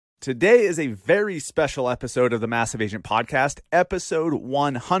Today is a very special episode of the Massive Agent Podcast, episode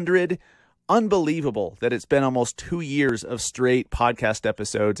 100. Unbelievable that it's been almost 2 years of straight podcast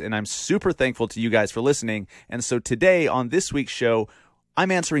episodes, and I'm super thankful to you guys for listening. And so today on this week's show, I'm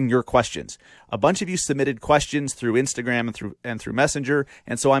answering your questions. A bunch of you submitted questions through Instagram and through Messenger,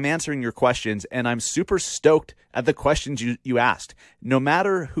 and so I'm answering your questions, and I'm super stoked at the questions you asked. No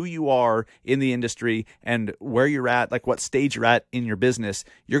matter who you are in the industry and where you're at, like what stage you're at in your business,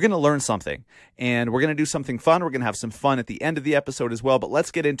 you're going to learn something, and we're going to do something fun. We're going to have some fun at the end of the episode as well, but let's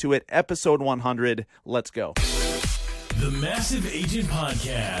get into it. Episode 100, let's go. The Massive Agent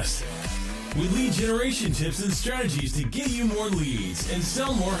Podcast. With lead generation tips and strategies to get you more leads and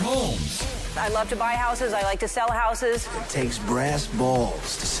sell more homes. I love to buy houses. I like to sell houses. It takes brass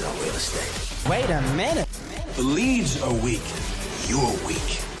balls to sell real estate. Wait a minute. The leads are weak. You're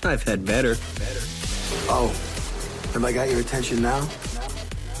weak. I've had better. Oh, have I got your attention now?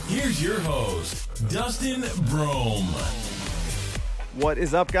 Here's your host, Dustin Brohm. What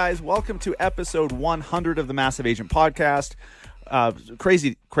is up, guys? Welcome to episode 100 of the Massive Agent Podcast.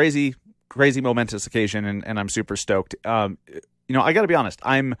 Crazy momentous occasion, and I'm super stoked. I got to be honest.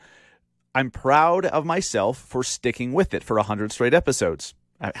 I'm proud of myself for sticking with it for 100 straight episodes.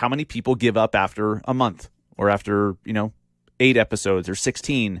 How many people give up after a month or after 8 episodes or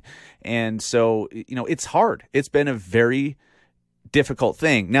 16? And so it's hard. It's been a very difficult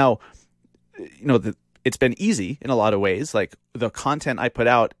thing. Now, it's been easy in a lot of ways. Like the content I put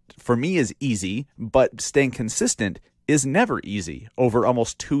out for me is easy, but staying consistent is never easy over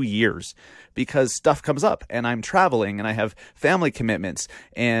almost 2 years because stuff comes up and I'm traveling and I have family commitments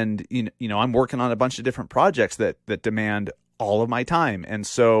and, I'm working on a bunch of different projects that demand all of my time. And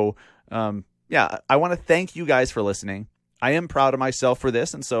so, I want to thank you guys for listening. I am proud of myself for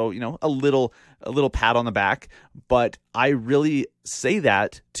this. And so, a little pat on the back, but I really say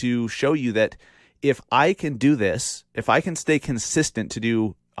that to show you that if I can do this, if I can stay consistent to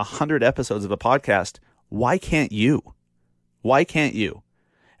do 100 episodes of a podcast, why can't you? Why can't you?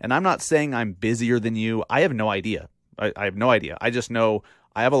 And I'm not saying I'm busier than you. I have no idea. I have no idea. I just know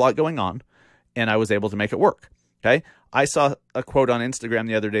I have a lot going on and I was able to make it work. Okay. I saw a quote on Instagram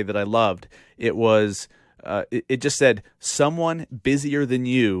the other day that I loved. It was, it just said, someone busier than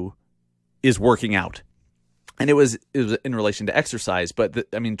you is working out. And it was in relation to exercise, but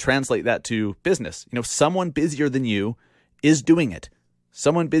translate that to business. Someone busier than you is doing it.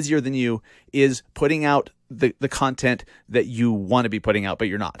 Someone busier than you is putting out the content that you want to be putting out, but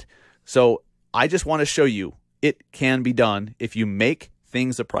you're not. So I just want to show you it can be done if you make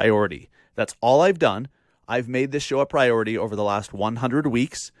things a priority. That's all I've done. I've made this show a priority over the last 100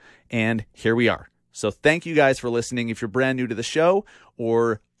 weeks, and here we are. So thank you guys for listening. If you're brand new to the show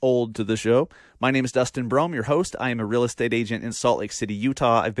or old to the show, my name is Dustin Brohm, your host. I am a real estate agent in Salt Lake City,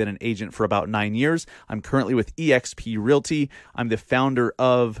 Utah. I've been an agent for about 9 years. I'm currently with eXp Realty. I'm the founder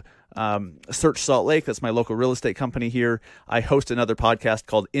of Search Salt Lake. That's my local real estate company here. I host another podcast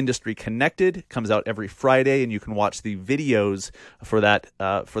called Industry Connected. It comes out every Friday, and you can watch the videos for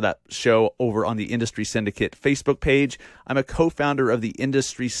that show over on the Industry Syndicate Facebook page. I'm a co-founder of the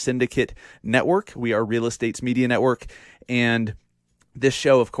Industry Syndicate Network. We are real estate's media network, and this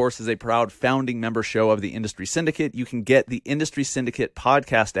show, of course, is a proud founding member show of the Industry Syndicate. You can get the Industry Syndicate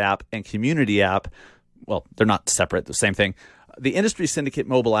podcast app and community app. Well, they're not separate, the same thing. The Industry Syndicate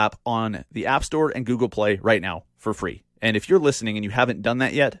mobile app on the App Store and Google Play right now for free. And if you're listening and you haven't done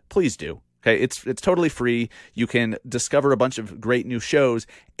that yet, please do. Okay, it's totally free. You can discover a bunch of great new shows,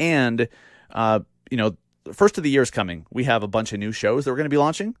 and the first of the year is coming. We have a bunch of new shows that we're going to be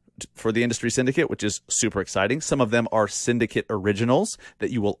launching for the Industry Syndicate, which is super exciting. Some of them are Syndicate originals that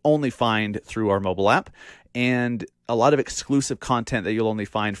you will only find through our mobile app, and a lot of exclusive content that you'll only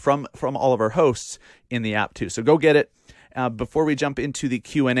find from all of our hosts in the app too. So go get it. Before we jump into the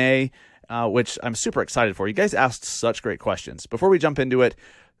Q&A, which I'm super excited for. You guys asked such great questions. Before we jump into it,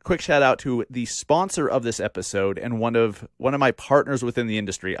 quick shout out to the sponsor of this episode and one of my partners within the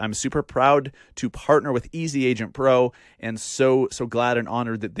industry. I'm super proud to partner with Easy Agent Pro, and so glad and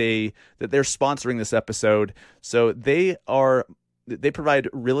honored that they're sponsoring this episode. So they provide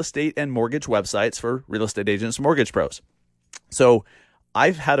real estate and mortgage websites for real estate agents and mortgage pros. So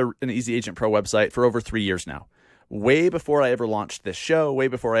I've had an Easy Agent Pro website for over 3 years now. Way before I ever launched this show, way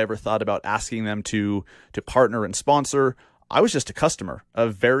before I ever thought about asking them to partner and sponsor, I was just a customer, a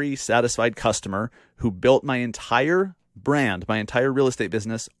very satisfied customer who built my entire brand, my entire real estate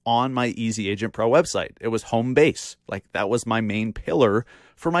business on my Easy Agent Pro website. It was home base. Like that was my main pillar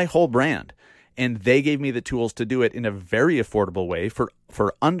for my whole brand. And they gave me the tools to do it in a very affordable way for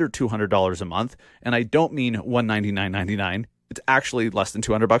under $200 a month. And I don't mean $199.99. It's actually less than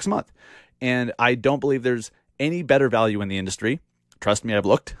 $200 a month. And I don't believe there's any better value in the industry. Trust me, I've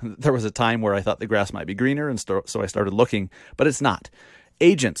looked. There was a time where I thought the grass might be greener, and so I started looking, but it's not.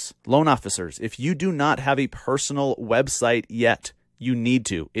 Agents, loan officers, if you do not have a personal website yet, you need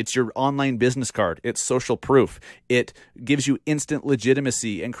to. It's your online business card. It's social proof. It gives you instant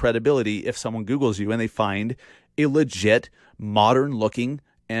legitimacy and credibility if someone Googles you and they find a legit, modern looking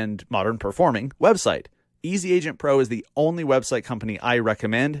and modern performing website. Easy Agent Pro is the only website company I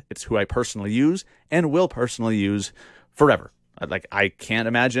recommend. It's who I personally use and will personally use forever. I can't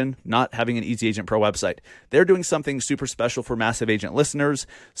imagine not having an Easy Agent Pro website. They're doing something super special for Massive Agent listeners.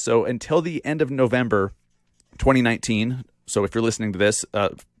 So until the end of November 2019, so if you're listening to this,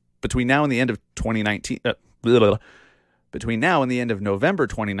 between now and the end of 2019, between now and the end of November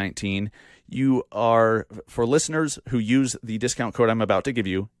 2019, you are, for listeners who use the discount code I'm about to give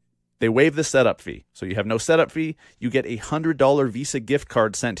you, they waive the setup fee. So you have no setup fee. You get a $100 Visa gift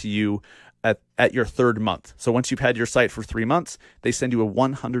card sent to you at your third month. So once you've had your site for 3 months, they send you a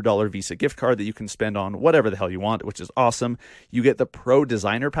 $100 Visa gift card that you can spend on whatever the hell you want, which is awesome. You get the Pro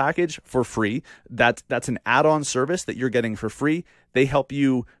Designer package for free. That's an add-on service that you're getting for free. They help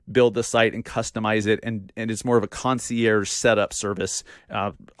you build the site and customize it, and it's more of a concierge setup service.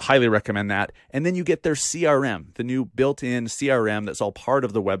 Highly recommend that. And then you get their CRM, the new built-in CRM that's all part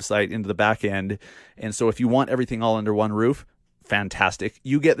of the website into the back end. And so if you want everything all under one roof, fantastic.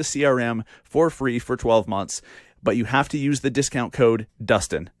 You get the CRM for free for 12 months, but you have to use the discount code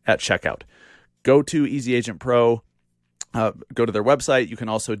Dustin at checkout. Go to Easy Agent Pro, go to their website. You can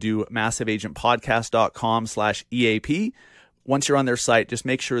also do massiveagentpodcast.com/EAP. Once you're on their site, just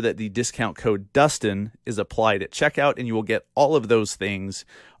make sure that the discount code Dustin is applied at checkout, and you will get all of those things,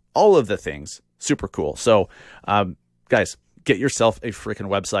 all of the things. Super cool. So, guys, get yourself a freaking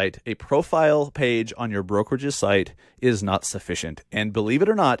website. A profile page on your brokerage's site is not sufficient. And believe it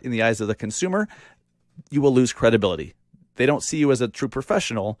or not, in the eyes of the consumer, you will lose credibility. They don't see you as a true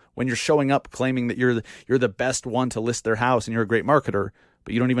professional when you're showing up claiming that you're the best one to list their house and you're a great marketer,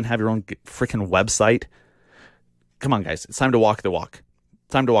 but you don't even have your own freaking website. Come on, guys. It's time to walk the walk.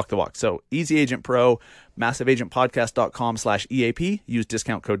 Time to walk the walk. So Easy Agent Pro, massiveagentpodcast.com/EAP. Use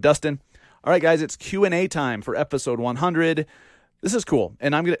discount code Dustin. All right, guys, it's Q&A time for episode 100. This is cool,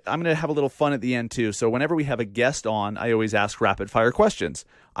 and I'm gonna have a little fun at the end too. So whenever we have a guest on, I always ask rapid fire questions.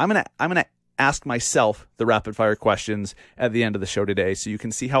 I'm gonna ask myself the rapid fire questions at the end of the show today, so you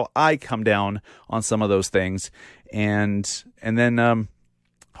can see how I come down on some of those things, and then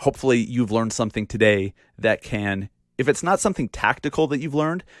hopefully you've learned something today that can, if it's not something tactical that you've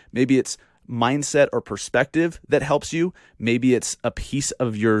learned, maybe it's mindset or perspective that helps you. Maybe it's a piece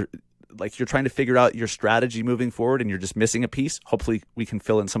of your, like you're trying to figure out your strategy moving forward and you're just missing a piece. Hopefully we can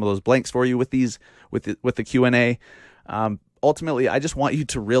fill in some of those blanks for you with these, with the Q&A. Ultimately, I just want you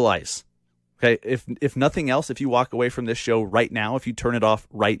to realize, okay, if nothing else, if you walk away from this show right now, if you turn it off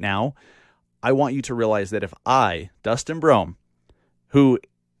right now, I want you to realize that if I, Dustin Brohm, who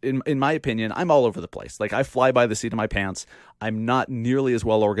in my opinion, I'm all over the place. Like, I fly by the seat of my pants. I'm not nearly as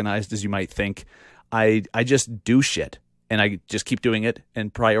well organized as you might think. I just do shit. And I just keep doing it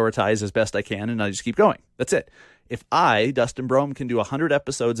and prioritize as best I can, and I just keep going. That's it. If I, Dustin Brohm, can do 100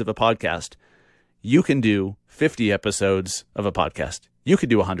 episodes of a podcast, you can do 50 episodes of a podcast. You could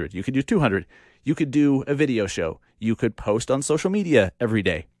do 100. You could do 200. You could do a video show. You could post on social media every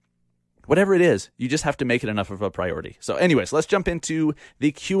day. Whatever it is, you just have to make it enough of a priority. So anyways, let's jump into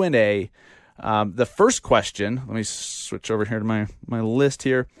the Q&A. The first question, let me switch over here to my list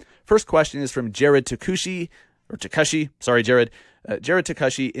here. First question is from Jared Takashi. Sorry, Jared. Jared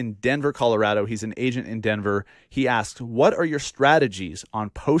Takashi in Denver, Colorado. He's an agent in Denver. He asks, what are your strategies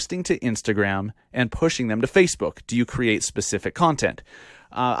on posting to Instagram and pushing them to Facebook? Do you create specific content?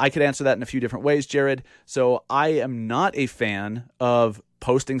 I could answer that in a few different ways, Jared. So I am not a fan of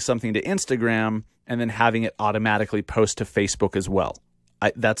posting something to Instagram and then having it automatically post to Facebook as well.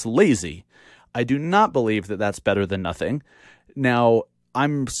 That's lazy. I do not believe that that's better than nothing. Now,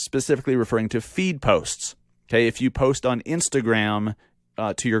 I'm specifically referring to feed posts. Okay, if you post on Instagram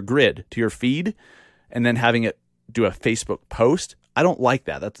to your grid, to your feed, and then having it do a Facebook post, I don't like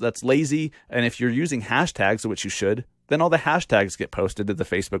that. That's lazy. And if you're using hashtags, which you should, then all the hashtags get posted to the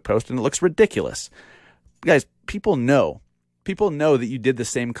Facebook post, and it looks ridiculous. Guys, people know that you did the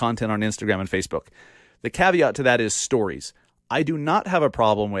same content on Instagram and Facebook. The caveat to that is stories. I do not have a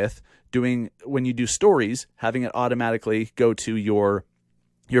problem with doing, when you do stories, having it automatically go to your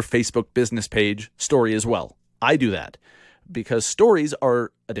Facebook business page story as well. I do that because stories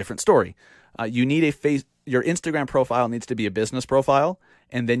are a different story. You need your Instagram profile needs to be a business profile,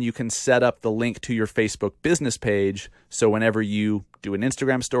 and then you can set up the link to your Facebook business page. So whenever you do an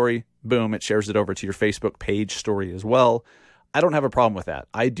Instagram story, boom, it shares it over to your Facebook page story as well. I don't have a problem with that.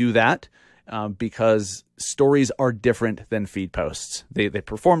 I do that because stories are different than feed posts. They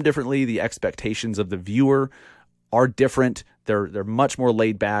perform differently. The expectations of the viewer are different. They're much more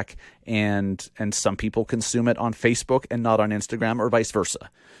laid back, and some people consume it on Facebook and not on Instagram, or vice versa.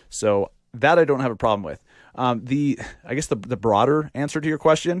 So that I don't have a problem with. I guess the broader answer to your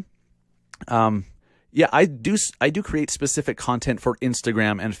question, yeah, I do create specific content for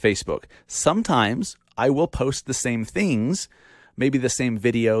Instagram and Facebook. Sometimes I will post the same things, maybe the same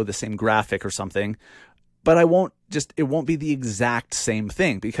video, the same graphic or something, but it won't be the exact same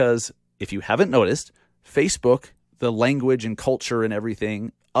thing, because if you haven't noticed, Facebook, the language and culture and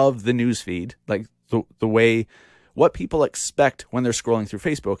everything of the newsfeed, like the way what people expect when they're scrolling through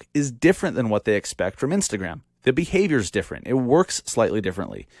Facebook is different than what they expect from Instagram. The behavior is different. It works slightly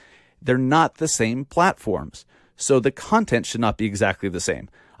differently. They're not the same platforms. So the content should not be exactly the same.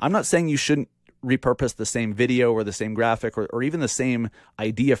 I'm not saying you shouldn't repurpose the same video or the same graphic or even the same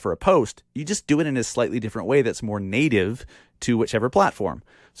idea for a post. You just do it in a slightly different way that's more native to whichever platform.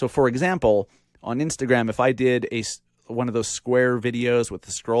 So for example, on Instagram, if I did one of those square videos with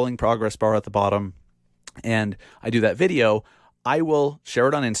the scrolling progress bar at the bottom, and I do that video, I will share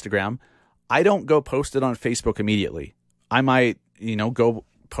it on Instagram. I don't go post it on Facebook immediately. I might, go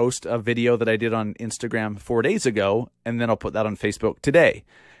post a video that I did on Instagram 4 days ago, and then I'll put that on Facebook today.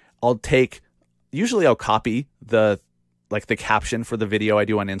 Usually I'll copy the caption for the video I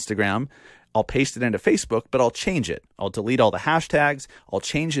do on Instagram. I'll paste it into Facebook, but I'll change it. I'll delete all the hashtags. I'll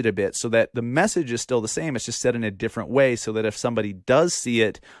change it a bit so that the message is still the same. It's just said in a different way, so that if somebody does see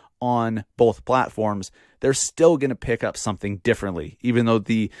it on both platforms, they're still going to pick up something differently, even though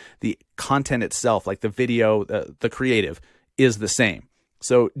the content itself, like the video, the creative, is the same.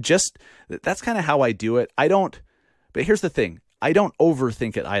 So that's kind of how I do it. But here's the thing. I don't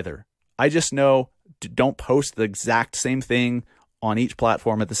overthink it either. I just know, don't post the exact same thing on each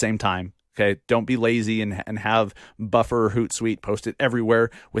platform at the same time. Okay, don't be lazy and have Buffer or Hootsuite post it everywhere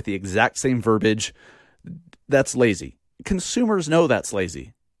with the exact same verbiage. That's lazy. Consumers know that's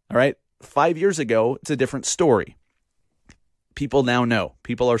lazy. All right. 5 years ago, it's a different story. People now know.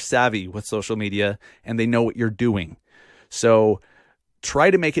 People are savvy with social media and they know what you're doing. So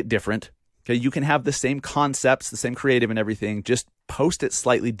try to make it different. Okay, you can have the same concepts, the same creative and everything. Just post it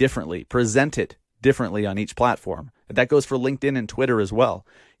slightly differently. Present it differently on each platform. That goes for LinkedIn and Twitter as well.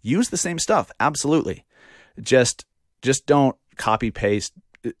 Use the same stuff. Absolutely. Just don't copy paste.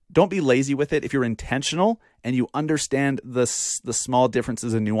 Don't be lazy with it. If you're intentional and you understand the small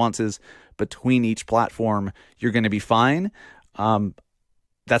differences and nuances between each platform, you're going to be fine.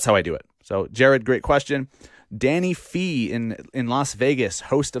 That's how I do it. So Jared, great question. Danny Fee in Las Vegas,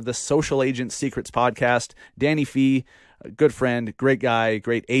 host of the Social Agent Secrets podcast. Danny Fee, good friend, great guy,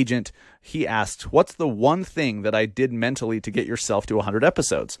 great agent. He asked, what's the one thing that I did mentally to get yourself to 100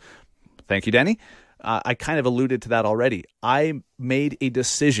 episodes? Thank you, Danny. I kind of alluded to that already. I made a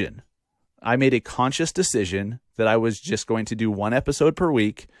decision. I made a conscious decision that I was just going to do one episode per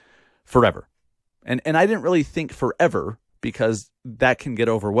week forever. And I didn't really think forever, because that can get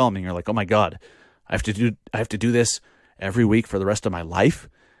overwhelming. You're like, oh my God, I have to do this every week for the rest of my life.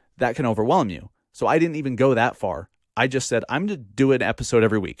 That can overwhelm you. So I didn't even go that far. I just said, I'm going to do an episode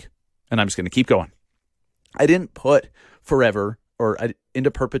every week, and I'm just going to keep going. I didn't put forever or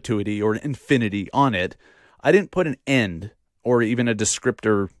into perpetuity or infinity on it. I didn't put an end or even a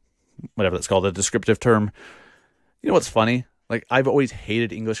descriptor, whatever that's called, a descriptive term. You know what's funny? Like, I've always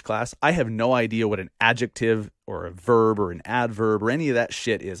hated English class. I have no idea what an adjective or a verb or an adverb or any of that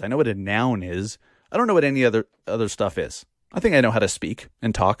shit is. I know what a noun is. I don't know what any other stuff is. I think I know how to speak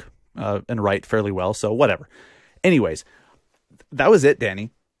and talk and write fairly well, so whatever. Anyways, that was it,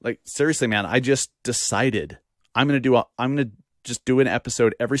 Danny. Like, seriously, man, I just decided I'm going to just do an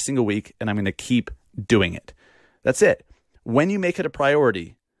episode every single week, and I'm going to keep doing it. That's it. When you make it a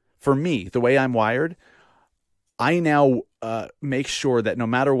priority, for me, the way I'm wired, I now make sure that no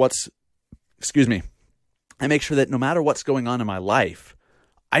matter what's going on in my life,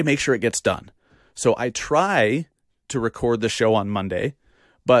 I make sure it gets done. So I try to record the show on Monday,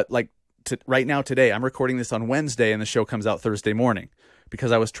 but right now, today, I'm recording this on Wednesday and the show comes out Thursday morning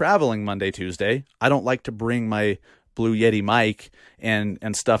because I was traveling Monday, Tuesday. I don't like to bring my Blue Yeti mic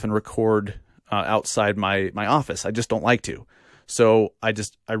and stuff and record outside my office. I just don't like to. So I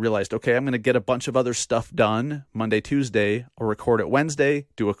realized, okay, I'm going to get a bunch of other stuff done Monday, Tuesday. I'll record it Wednesday,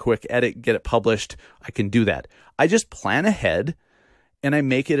 do a quick edit, get it published. I can do that. I just plan ahead and I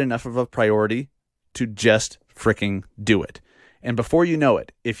make it enough of a priority to just freaking do it. And before you know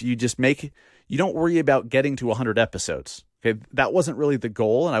it, if you just you don't worry about getting to 100 episodes. Okay. That wasn't really the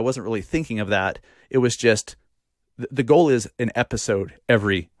goal. And I wasn't really thinking of that. It was just the goal is an episode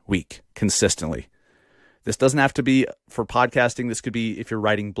every week consistently. This doesn't have to be for podcasting. This could be if you're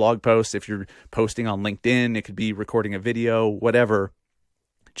writing blog posts, if you're posting on LinkedIn, it could be recording a video, whatever.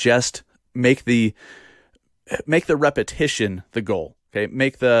 Just make the repetition the goal. Okay.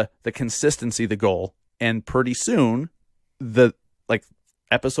 Make the consistency the goal. And pretty soon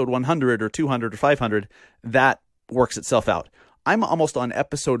episode 100 or 200 or 500, that works itself out. I'm almost on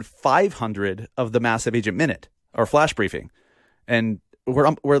episode 500 of the Massive Agent Minute or Flash Briefing. And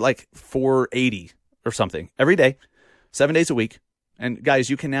we're like 480 or something every day, 7 days a week. And guys,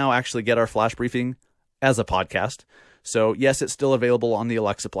 you can now actually get our Flash Briefing as a podcast. So yes, it's still available on the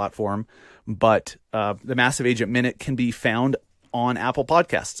Alexa platform, but the Massive Agent Minute can be found on Apple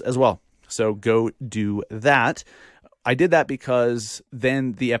Podcasts as well. So go do that. I did that because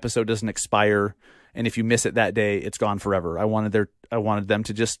then the episode doesn't expire, and if you miss it that day, it's gone forever. I wanted them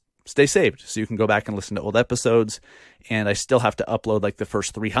to just stay saved, so you can go back and listen to old episodes. And I still have to upload like the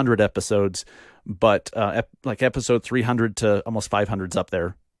first 300 episodes, but like episode 300 to almost 500's up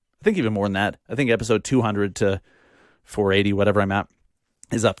there. I think even more than that. I think episode 200 to 480, whatever I'm at,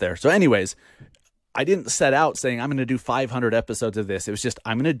 is up there. So anyways, I didn't set out saying I'm going to do 500 episodes of this. It was just,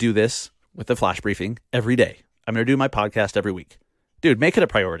 I'm going to do this with the Flash Briefing every day. I'm going to do my podcast every week. Dude, make it a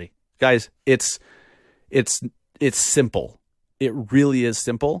priority. Guys, it's simple. It really is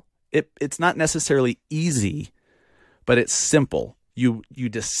simple. It's not necessarily easy, but it's simple. You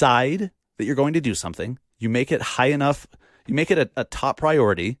decide that you're going to do something. You make it high enough. You make it a top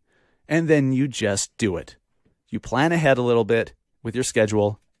priority, and then you just do it. You plan ahead a little bit with your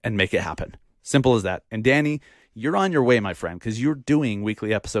schedule and make it happen. Simple as that. And Danny, you're on your way, my friend, because you're doing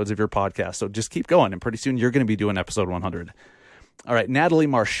weekly episodes of your podcast. So just keep going, and pretty soon you're going to be doing episode 100. All right, Natalie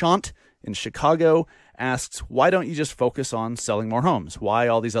Marchant in Chicago asks, why don't you just focus on selling more homes? Why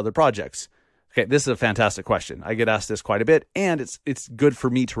all these other projects? Okay, this is a fantastic question. I get asked this quite a bit, and it's good for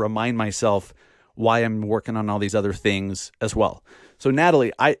me to remind myself why I'm working on all these other things as well. So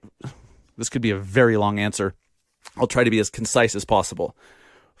Natalie, this could be a very long answer. I'll try to be as concise as possible.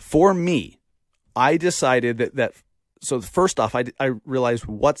 For me, I decided that so first off, I realized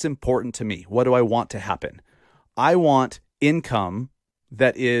what's important to me. What do I want to happen? I want income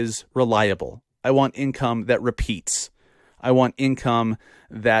that is reliable. I want income that repeats. I want income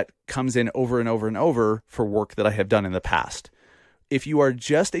that comes in over and over and over for work that I have done in the past. If you are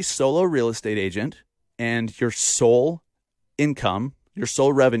just a solo real estate agent and your sole income, your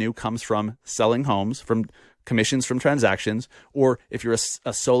sole revenue comes from selling homes, from commissions from transactions, or if you're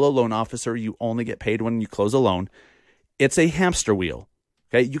a solo loan officer, you only get paid when you close a loan, it's a hamster wheel.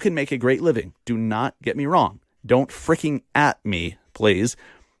 Okay, you can make a great living. Do not get me wrong. Don't freaking at me, please.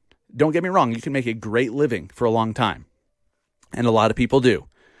 Don't get me wrong. You can make a great living for a long time. And a lot of people do.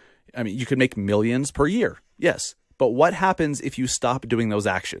 I mean, you can make millions per year. Yes. But what happens if you stop doing those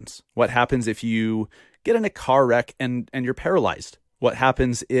actions? What happens if you get in a car wreck and you're paralyzed? What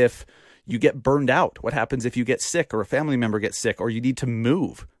happens if you get burned out? What happens if you get sick or a family member gets sick or you need to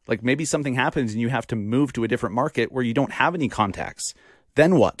move? Like maybe something happens and you have to move to a different market where you don't have any contacts.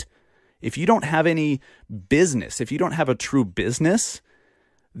 Then what? If you don't have any business, if you don't have a true business,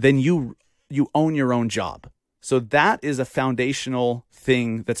 then you own your own job. So that is a foundational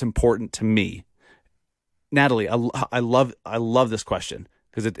thing that's important to me. Natalie, I love this question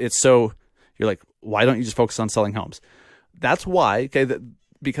because it's so, you're like, why don't you just focus on selling homes? That's why, okay,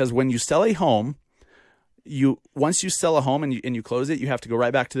 because when you sell a home, once you sell a home and you close it, you have to go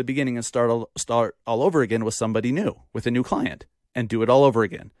right back to the beginning and start all over again with somebody new, with a new client, and do it all over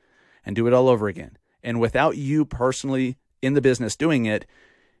again, and do it all over again. And without you personally in the business doing it,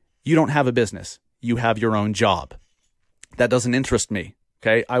 you don't have a business. You have your own job. That doesn't interest me.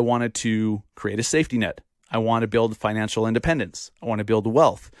 Okay. I wanted to create a safety net. I want to build financial independence. I want to build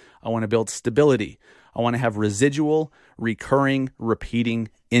wealth. I want to build stability. I want to have residual, recurring, repeating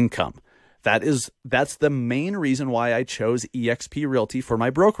income. That's the main reason why I chose eXp Realty for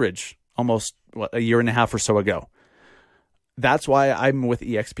my brokerage almost a year and a half or so ago. That's why I'm with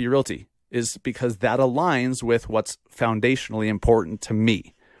eXp Realty, is because that aligns with what's foundationally important to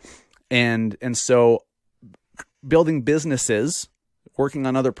me. And so building businesses, working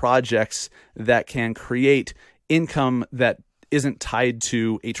on other projects that can create income that isn't tied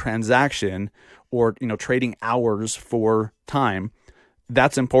to a transaction or, trading hours for time,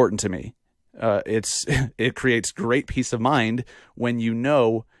 that's important to me. It creates great peace of mind when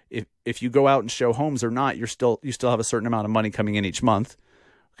if you go out and show homes or not, you still have a certain amount of money coming in each month.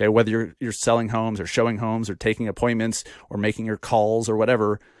 Okay, whether you're selling homes or showing homes or taking appointments or making your calls or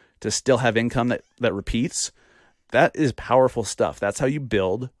whatever, to still have income that repeats, that is powerful stuff. That's how you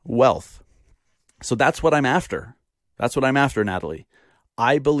build wealth. So that's what I'm after. That's what I'm after, Natalie.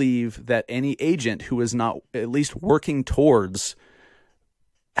 I believe that any agent who is not at least working towards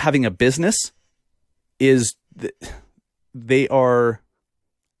having a business they're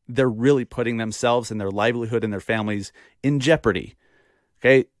really putting themselves and their livelihood and their families in jeopardy.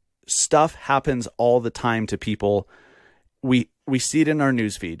 Okay. Stuff happens all the time to people. We see it in our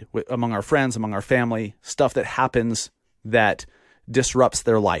newsfeed among our friends, among our family, stuff that happens that disrupts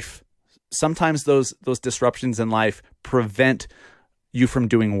their life. Sometimes those disruptions in life prevent you from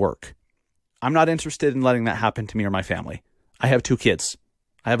doing work. I'm not interested in letting that happen to me or my family. I have 2 kids.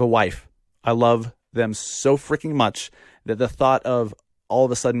 I have a wife. I love them so freaking much that the thought of all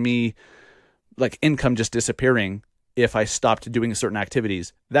of a sudden me, like, income just disappearing if I stopped doing certain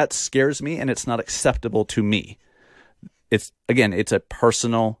activities, that scares me, and it's not acceptable to me. It's a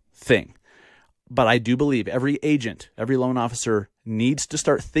personal thing. But I do believe every agent, every loan officer needs to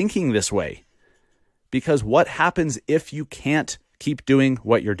start thinking this way, because what happens if you can't keep doing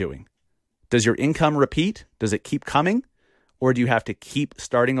what you're doing? Does your income repeat? Does it keep coming? Or do you have to keep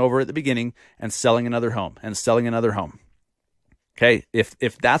starting over at the beginning and selling another home and selling another home? Okay,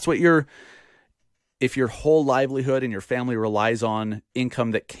 if that's what if your whole livelihood and your family relies on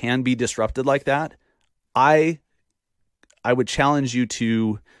income that can be disrupted like that, I would challenge you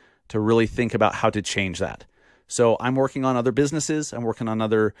to really think about how to change that. So I'm working on other businesses. I'm working on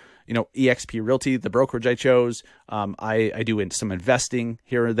other, eXp Realty, the brokerage I chose. I do some investing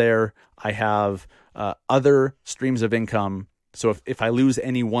here or there. I have other streams of income. So if I lose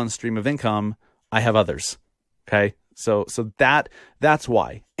any one stream of income, I have others. Okay. So that's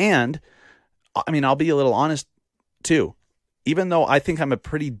why. And I mean, I'll be a little honest too. Even though I think I'm a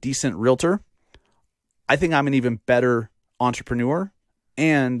pretty decent realtor, I think I'm an even better entrepreneur,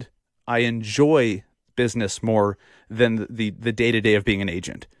 and I enjoy business more than the day-to-day of being an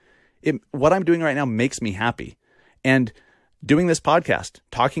agent. What I'm doing right now makes me happy. And doing this podcast,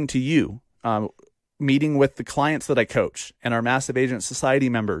 talking to you, meeting with the clients that I coach and our Massive Agent Society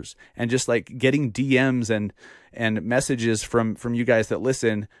members, and just like getting DMs and messages from you guys that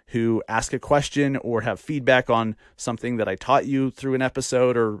listen, who ask a question or have feedback on something that I taught you through an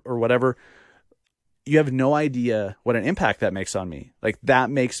episode or whatever. You have no idea what an impact that makes on me. Like,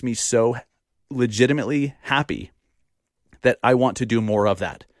 that makes me so legitimately happy that I want to do more of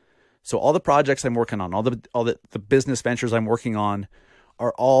that. So all the projects I'm working on, all the business ventures I'm working on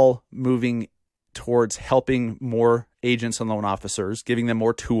are all moving towards helping more agents and loan officers, giving them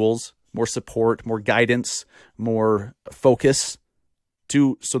more tools, more support, more guidance, more focus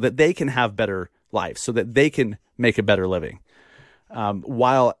so that they can have better lives, so that they can make a better living.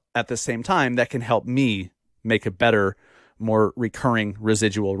 While at the same time, that can help me make a better, more recurring,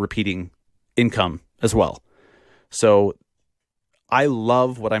 residual, repeating income as well. So I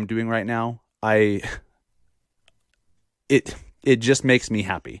love what I'm doing right now. It just makes me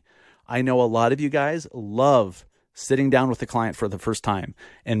happy. I know a lot of you guys love sitting down with the client for the first time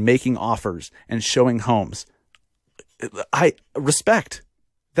and making offers and showing homes. I respect.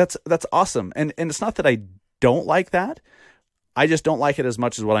 That's awesome. And it's not that I don't like that. I just don't like it as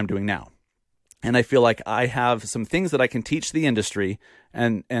much as what I'm doing now. And I feel like I have some things that I can teach the industry,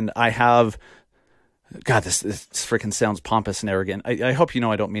 and I have, God, this freaking sounds pompous and arrogant. I hope you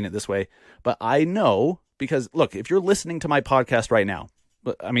know I don't mean it this way, but I know, because look, if you're listening to my podcast right now,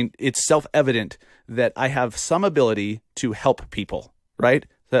 I mean, it's self-evident that I have some ability to help people, right?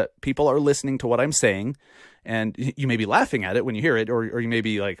 That people are listening to what I'm saying, and you may be laughing at it when you hear it, or you may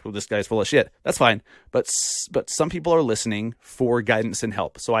be like, well, this guy's full of shit. That's fine. But some people are listening for guidance and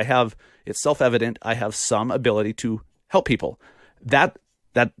help. So it's self-evident I have some ability to help people. I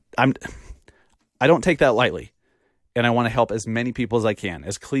don't take that lightly, and I want to help as many people as I can,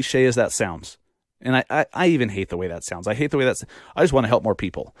 as cliche as that sounds. And I even hate the way that sounds. I hate the way I just want to help more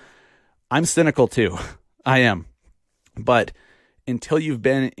people. I'm cynical too. I am. But until you've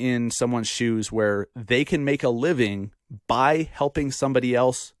been in someone's shoes where they can make a living by helping somebody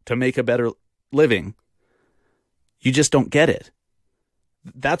else to make a better living, you just don't get it.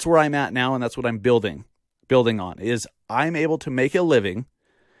 That's where I'm at now, and that's what I'm building on, is I'm able to make a living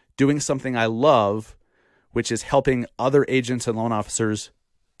doing something I love, which is helping other agents and loan officers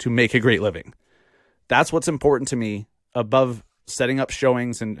to make a great living. That's what's important to me, above setting up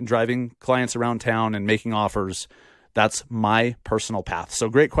showings and driving clients around town and making offers. That's my personal path. So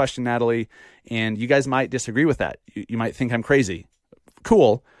great question, Natalie. And you guys might disagree with that. You might think I'm crazy.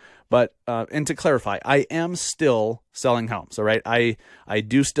 Cool. But and to clarify, I am still selling homes. All right, I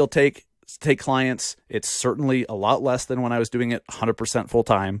do still take clients. It's certainly a lot less than when I was doing it 100% full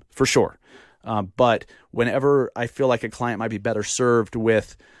time, for sure. But whenever I feel like a client might be better served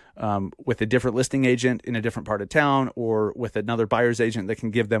with a different listing agent in a different part of town, or with another buyer's agent that can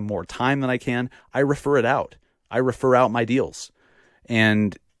give them more time than I can, I refer it out. I refer out my deals.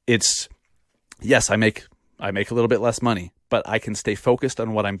 And it's, yes, I make a little bit less money, but I can stay focused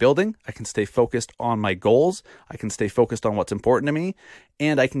on what I'm building. I can stay focused on my goals. I can stay focused on what's important to me,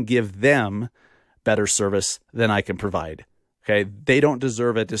 and I can give them better service than I can provide. Okay. They don't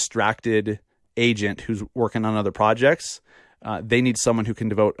deserve a distracted agent who's working on other projects. They need someone who can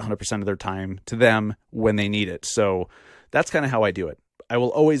devote 100% of their time to them when they need it. So that's kind of how I do it. I will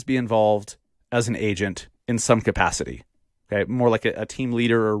always be involved as an agent in some capacity. Okay. More like a team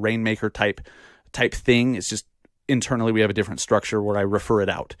leader or rainmaker type thing. It's just internally we have a different structure where I refer it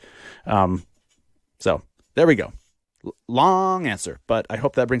out. So there we go. Long answer, but I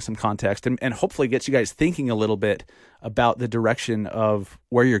hope that brings some context and hopefully gets you guys thinking a little bit about the direction of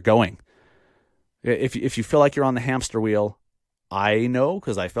where you're going. If you feel like you're on the hamster wheel, I know,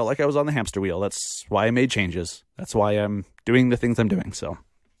 because I felt like I was on the hamster wheel. That's why I made changes. That's why I'm doing the things I'm doing. So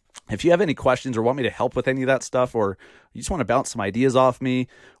if you have any questions or want me to help with any of that stuff, or you just want to bounce some ideas off me,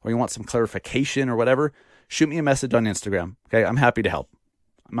 or you want some clarification or whatever, shoot me a message on Instagram. Okay. I'm happy to help.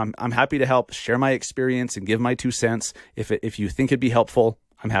 I'm happy to help share my experience and give my 2 cents. If you think it'd be helpful,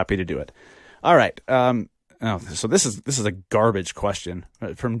 I'm happy to do it. All right. So this is a garbage question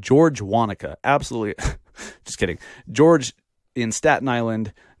from George Wanaka. Absolutely. Just kidding. George in Staten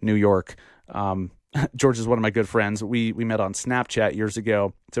Island, New York. George is one of my good friends. We met on Snapchat years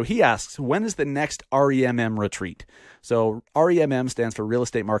ago. So he asks, when is the next REMM retreat? So REMM stands for Real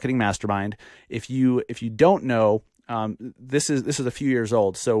Estate Marketing Mastermind. If you don't know, this is a few years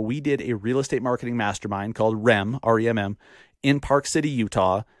old. So we did a real estate marketing mastermind called REMM, in Park City,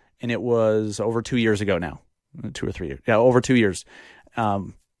 Utah. And it was over 2 years ago now, 2 or 3 years. Yeah, over 2 years.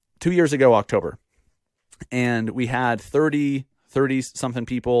 2 years ago, October. And we had 30 something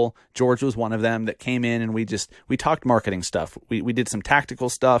people. George was one of them that came in, and we talked marketing stuff. We did some tactical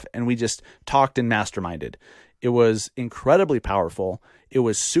stuff, and we just talked and masterminded. It was incredibly powerful. It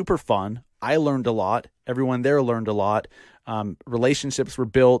was super fun. I learned a lot. Everyone there learned a lot. Relationships were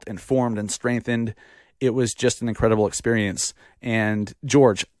built and formed and strengthened. It was just an incredible experience. And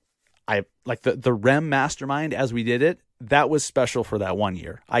George, I like the REM mastermind as we did it. That was special for that 1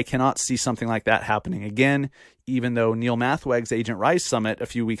 year. I cannot see something like that happening again, even though Neil Mathweg's Agent Rise Summit a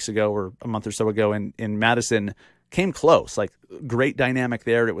few weeks ago or a month or so ago in Madison came close. Like, great dynamic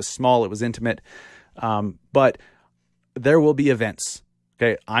there. It was small. It was intimate. But there will be events.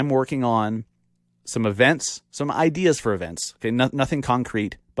 Okay. I'm working on some events, some ideas for events. Okay. Nothing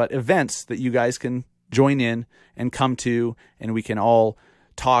concrete, but events that you guys can join in and come to, and we can all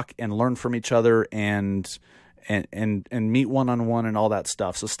talk and learn from each other and meet one-on-one and all that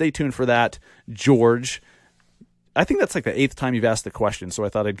stuff. So stay tuned for that, George. I think that's like the 8th time you've asked the question, so I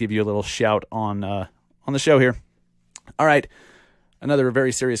thought I'd give you a little shout on the show here. All right, another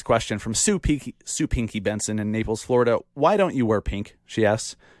very serious question from Sue Pinky Benson in Naples, Florida. Why don't you wear pink? She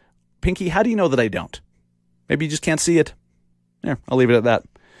asks. Pinky, how do you know that I don't? Maybe you just can't see it. Yeah, I'll leave it at that.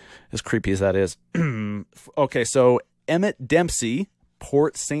 As creepy as that is. Okay, so Emmett Dempsey,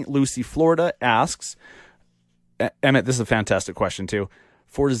 Port St. Lucie, Florida, asks, Emmett, this is a fantastic question too.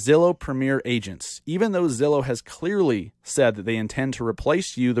 For Zillow Premier agents, even though Zillow has clearly said that they intend to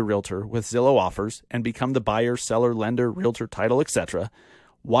replace you, the realtor, with Zillow offers and become the buyer, seller, lender, realtor, title, etc.,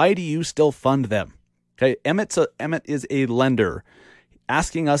 why do you still fund them? Okay, Emmett is a lender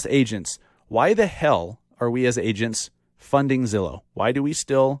asking us agents, why the hell are we as agents funding Zillow? Why do we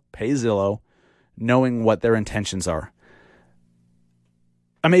still pay Zillow knowing what their intentions are?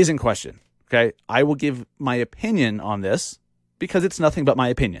 Amazing question. Okay. I will give my opinion on this because it's nothing but my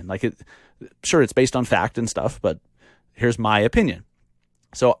opinion. Sure, it's based on fact and stuff, but here's my opinion.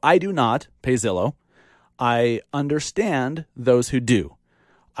 So I do not pay Zillow. I understand those who do.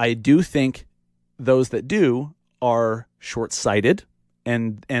 I do think those that do are short-sighted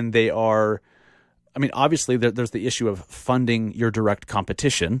and they are, I mean, obviously there's the issue of funding your direct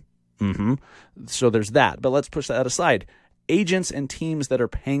competition. So there's that, but let's push that aside. Agents and teams that are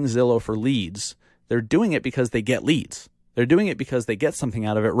paying Zillow for leads, they're doing it because they get leads. They're doing it because they get something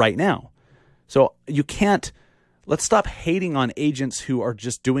out of it right now. So let's stop hating on agents who are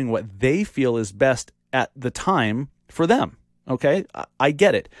just doing what they feel is best at the time for them. Okay. I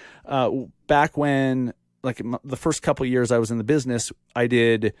get it. Back when, the first couple of years I was in the business, I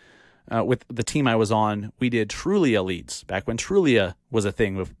did with the team I was on, we did Trulia leads back when Trulia was a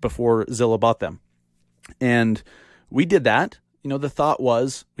thing before Zillow bought them. And we did that. The thought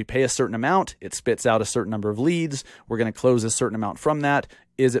was we pay a certain amount, it spits out a certain number of leads. We're going to close a certain amount from that.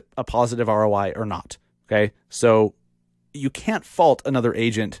 Is it a positive ROI or not? Okay. So you can't fault another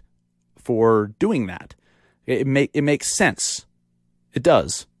agent for doing that. It makes sense. It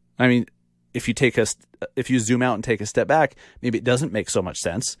does. I mean, if you zoom out and take a step back, maybe it doesn't make so much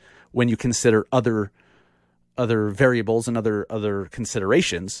sense when you consider other variables and other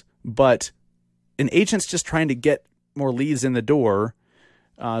considerations. But an agent's just trying to get more leads in the door.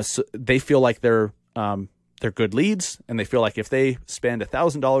 So they feel like they're good leads, and they feel like if they spend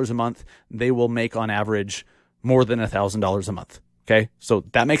 $1,000 a month, they will make on average more than $1,000 a month. Okay. So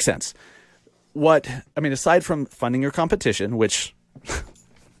that makes sense. Aside from funding your competition, which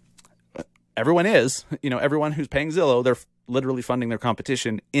everyone is, everyone who's paying Zillow, they're literally funding their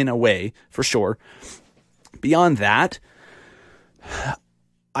competition in a way, for sure. Beyond that,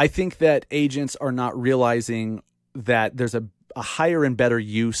 I think that agents are not realizing that there's a higher and better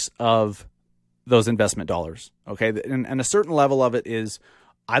use of those investment dollars. Okay. And a certain level of it is,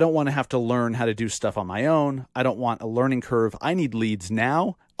 I don't want to have to learn how to do stuff on my own. I don't want a learning curve. I need leads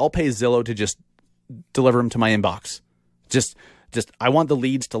now. I'll pay Zillow to just deliver them to my inbox. I want the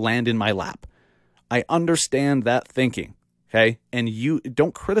leads to land in my lap. I understand that thinking. Okay. And you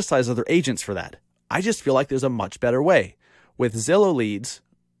don't criticize other agents for that. I just feel like there's a much better way. With Zillow leads,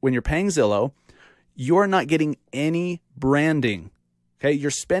 when you're paying Zillow, you're not getting any branding. Okay.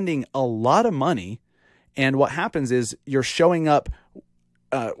 You're spending a lot of money. And what happens is you're showing up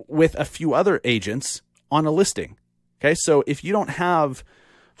with a few other agents on a listing. Okay. So if you don't have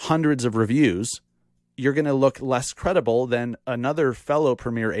hundreds of reviews, you're going to look less credible than another fellow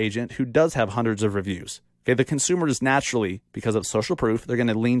premier agent who does have hundreds of reviews. Okay. The consumer is naturally, because of social proof, they're going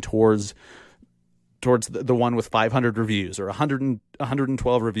to lean towards the one with 500 reviews or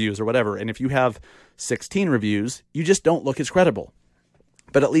 112 reviews or whatever. And if you have 16 reviews, you just don't look as credible.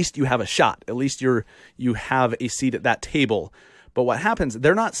 But at least you have a shot. At least you have a seat at that table. But what happens,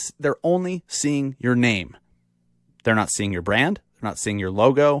 they're only seeing your name. They're not seeing your brand. They're not seeing your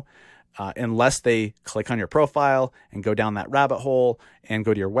logo, unless they click on your profile and go down that rabbit hole and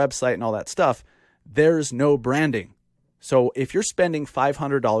go to your website and all that stuff. There's no branding. So if you're spending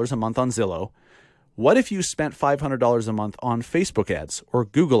 $500 a month on Zillow, what if you spent $500 a month on Facebook ads or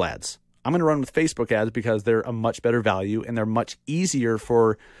Google ads? I'm going to run with Facebook ads because they're a much better value and they're much easier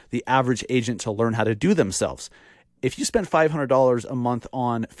for the average agent to learn how to do themselves. If you spend $500 a month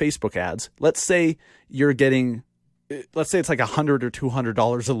on Facebook ads, let's say it's like $100 or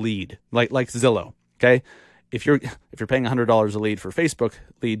 $200 a lead, like Zillow. Okay. If you're paying $100 a lead for Facebook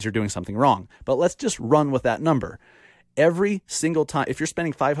leads, you're doing something wrong. But let's just run with that number. Every single time, if you're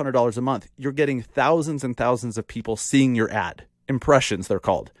spending $500 a month, you're getting thousands and thousands of people seeing your ad. Impressions, they're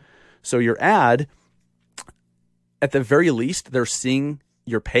called. So your ad, at the very least, they're seeing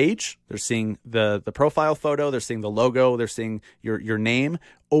your page, they're seeing the profile photo, they're seeing the logo, they're seeing your name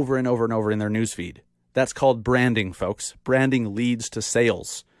over and over and over in their newsfeed. That's called branding, folks. Branding leads to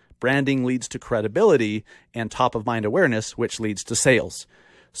sales. Branding leads to credibility and top of mind awareness, which leads to sales.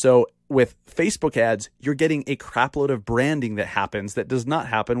 So with Facebook ads, you're getting a crapload of branding that happens that does not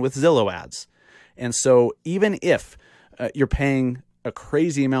happen with Zillow ads. And so even if you're paying a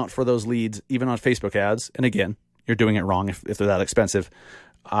crazy amount for those leads, even on Facebook ads, and again, you're doing it wrong if they're that expensive,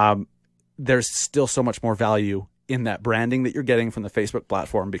 there's still so much more value in that branding that you're getting from the Facebook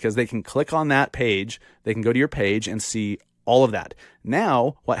platform, because they can click on that page, they can go to your page and see all of that.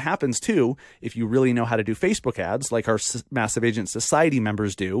 Now, what happens too, if you really know how to do Facebook ads, like our Massive Agent Society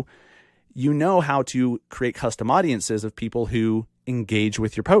members do, you know how to create custom audiences of people who engage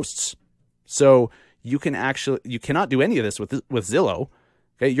with your posts. So you cannot do any of this with Zillow.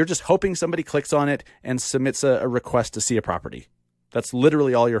 Okay, you're just hoping somebody clicks on it and submits a request to see a property. That's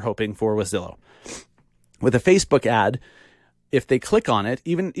literally all you're hoping for with Zillow. With a Facebook ad, if they click on it,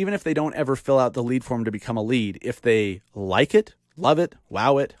 even if they don't ever fill out the lead form to become a lead, if they like it, love it,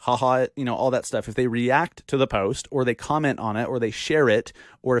 wow it, haha it, all that stuff, if they react to the post or they comment on it or they share it,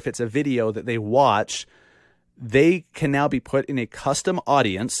 or if it's a video that they watch, they can now be put in a custom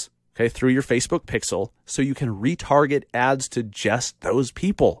audience, okay, through your Facebook pixel, so you can retarget ads to just those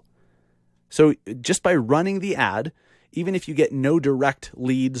people. So just by running the ad, even if you get no direct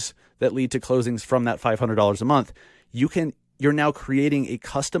leads that lead to closings from that $500 a month, you're now creating a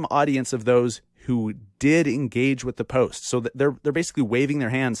custom audience of those who did engage with the post. So that they're basically waving their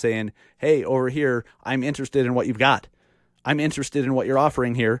hand saying, hey, over here, I'm interested in what you've got. I'm interested in what you're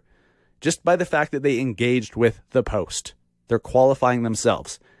offering here. Just by the fact that they engaged with the post, they're qualifying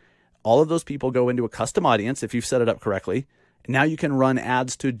themselves. All of those people go into a custom audience if you've set it up correctly. Now you can run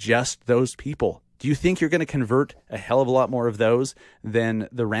ads to just those people. Do you think you're going to convert a hell of a lot more of those than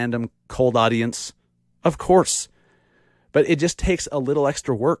the random cold audience? Of course. But it just takes a little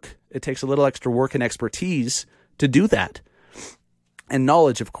extra work. It takes a little extra work and expertise to do that. And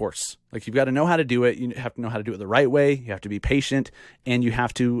knowledge, of course. Like, you've got to know how to do it. You have to know how to do it the right way. You have to be patient, and you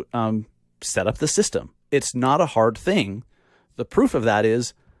have to set up the system. It's not a hard thing. The proof of that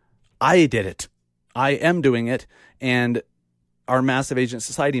is I did it. I am doing it. And our Massive Agent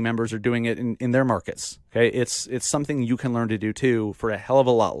Society members are doing it in their markets. Okay. It's something you can learn to do too for a hell of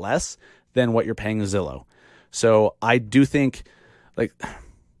a lot less than what you're paying Zillow. So I do think, like,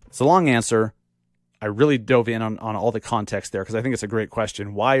 it's a long answer. I really dove in on all the context there because I think it's a great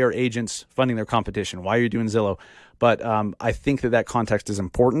question. Why are agents funding their competition? Why are you doing Zillow? But I think that context is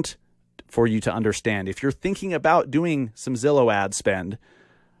important for you to understand. If you're thinking about doing some Zillow ad spend,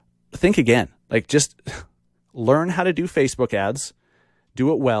 think again. Like, just learn how to do Facebook ads.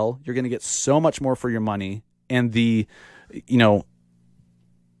 Do it well. You're going to get so much more for your money. And the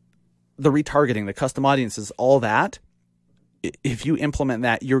retargeting, the custom audiences, all that, if you implement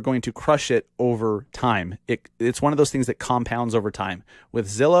that, you're going to crush it over time. It's one of those things that compounds over time. With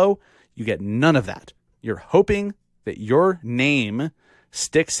Zillow, you get none of that. You're hoping that your name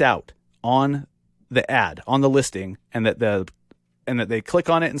sticks out on the ad, on the listing, and that they click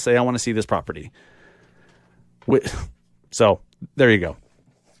on it and say, I want to see this property. So there you go.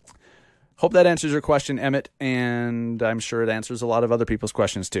 Hope that answers your question, Emmett, and I'm sure it answers a lot of other people's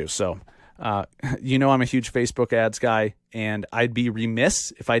questions too. So, I'm a huge Facebook ads guy, and I'd be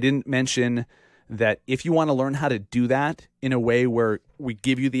remiss if I didn't mention that if you want to learn how to do that in a way where we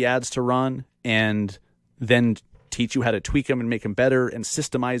give you the ads to run and then teach you how to tweak them and make them better and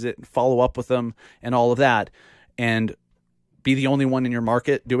systemize it and follow up with them and all of that, and be the only one in your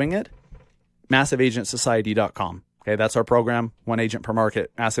market doing it, massiveagentsociety.com. Okay, that's our program, one agent per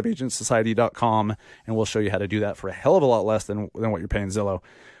market, massiveagentsociety.com, and we'll show you how to do that for a hell of a lot less than what you're paying Zillow.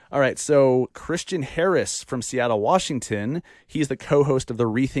 All right, so Christian Harris from Seattle, Washington, he's the co-host of the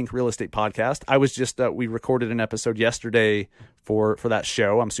Rethink Real Estate podcast. I was just, we recorded an episode yesterday for that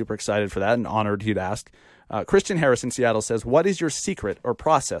show. I'm super excited for that and honored he'd asked. Christian Harris in Seattle says, what is your secret or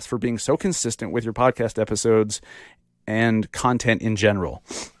process for being so consistent with your podcast episodes and content in general?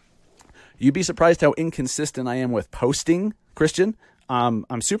 You'd be surprised how inconsistent I am with posting, Christian.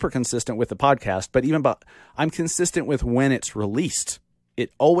 I'm super consistent with the podcast, but I'm consistent with when it's released.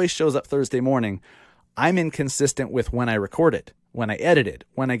 It always shows up Thursday morning. I'm inconsistent with when I record it, when I edit it,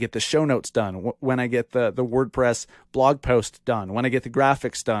 when I get the show notes done, when I get the WordPress blog post done, when I get the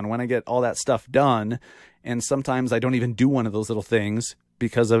graphics done, when I get all that stuff done. And sometimes I don't even do one of those little things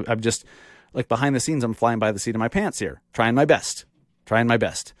because I'm just, like, behind the scenes, I'm flying by the seat of my pants here, trying my best.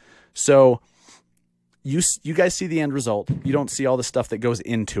 So you guys see the end result. You don't see all the stuff that goes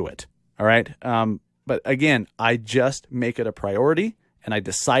into it. All right. But again, I just make it a priority, and I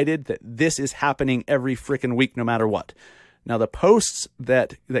decided that this is happening every freaking week, no matter what. Now, the posts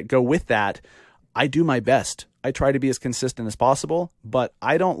that go with that, I do my best. I try to be as consistent as possible, but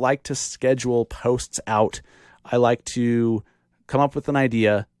I don't like to schedule posts out. I like to come up with an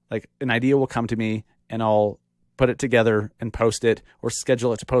idea. Like, an idea will come to me, and I'll put it together and post it, or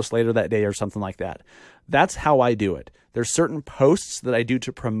schedule it to post later that day or something like that. That's how I do it. There's certain posts that I do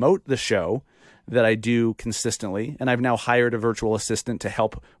to promote the show that I do consistently, and I've now hired a virtual assistant to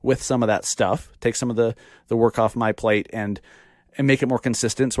help with some of that stuff, take some of the work off my plate and make it more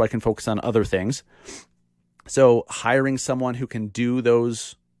consistent so I can focus on other things. So hiring someone who can do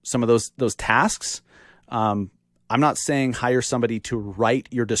some of those tasks. I'm not saying hire somebody to write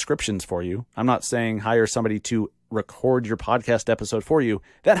your descriptions for you. I'm not saying hire somebody to record your podcast episode for you.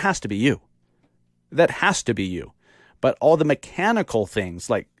 That has to be you. But all the mechanical things,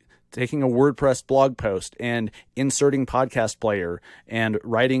 like taking a WordPress blog post and inserting podcast player and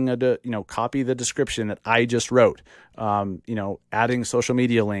writing copy the description that I just wrote, adding social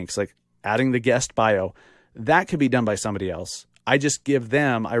media links, like adding the guest bio, that could be done by somebody else. I just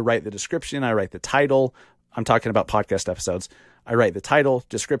I write the description, I write the title. I'm talking about podcast episodes. I write the title,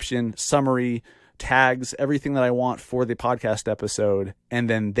 description, summary, tags, everything that I want for the podcast episode. And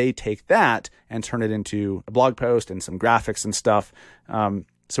then they take that and turn it into a blog post and some graphics and stuff.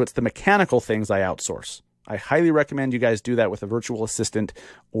 So it's the mechanical things I outsource. I highly recommend you guys do that with a virtual assistant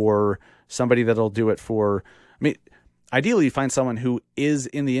or somebody that'll do it for, ideally you find someone who is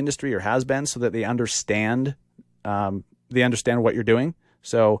in the industry or has been, so that they understand what you're doing.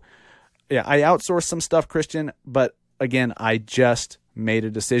 So yeah, I outsource some stuff, Christian, but again, I just made a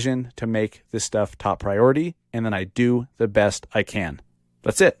decision to make this stuff top priority, and then I do the best I can.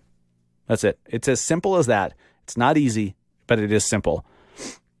 That's it. That's it. It's as simple as that. It's not easy, but it is simple.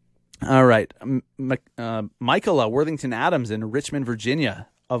 All right. Michaela Worthington Adams in Richmond, Virginia.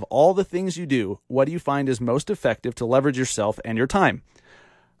 Of all the things you do, what do you find is most effective to leverage yourself and your time?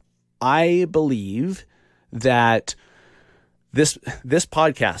 I believe that this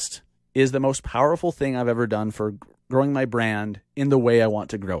podcast is the most powerful thing I've ever done for growing my brand in the way I want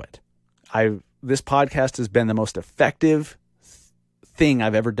to grow it. This podcast has been the most effective thing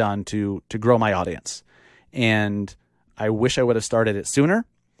I've ever done to grow my audience. And I wish I would have started it sooner.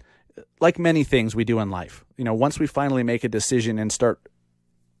 Like many things we do in life, once we finally make a decision and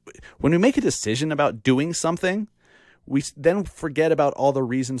when we make a decision about doing something, we then forget about all the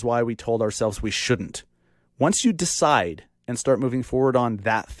reasons why we told ourselves we shouldn't. Once you decide and start moving forward on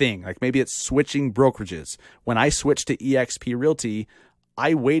that thing, like maybe it's switching brokerages. When I switched to eXp Realty,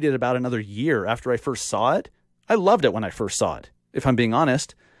 I waited about another year after I first saw it. I loved it when I first saw it, if I'm being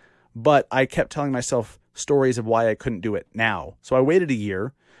honest, but I kept telling myself stories of why I couldn't do it now. So I waited a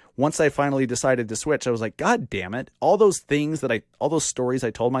year. Once I finally decided to switch, I was like, God damn it. All those stories I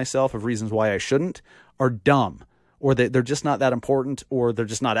told myself of reasons why I shouldn't are dumb, or they're just not that important, or they're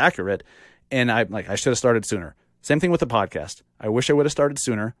just not accurate. And I'm like, I should have started sooner. Same thing with the podcast. I wish I would have started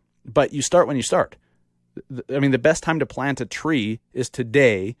sooner, but you start when you start. I mean, the best time to plant a tree is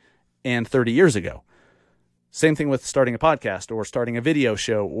today and 30 years ago. Same thing with starting a podcast or starting a video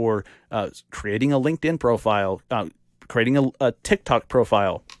show or creating a LinkedIn profile, creating a TikTok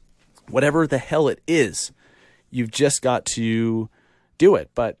profile, whatever the hell it is. You've just got to do it.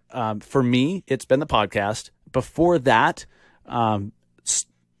 But for me, it's been the podcast. Before that,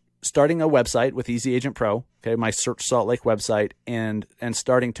 starting a website with Easy Agent Pro, okay, my Search Salt Lake website, and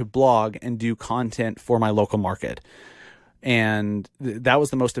starting to blog and do content for my local market. And that was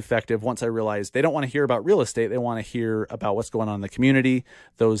the most effective once I realized they don't want to hear about real estate. They want to hear about what's going on in the community.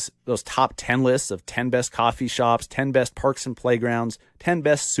 Those top 10 lists of 10 best coffee shops, 10 best parks and playgrounds, 10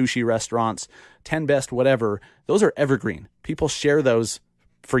 best sushi restaurants, 10 best whatever. Those are evergreen. People share those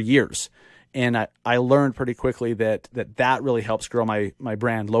for years. And I learned pretty quickly that really helps grow my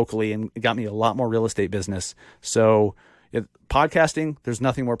brand locally, and it got me a lot more real estate business. So podcasting, there's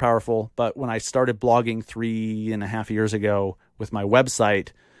nothing more powerful. But when I started blogging 3.5 years ago with my website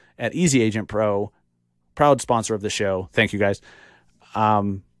at Easy Agent Pro, proud sponsor of the show, thank you guys.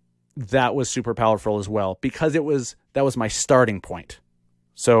 That was super powerful as well, because that was my starting point.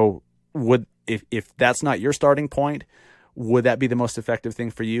 So if that's not your starting point, would that be the most effective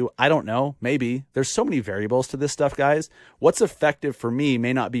thing for you? I don't know. Maybe. There's so many variables to this stuff, guys. What's effective for me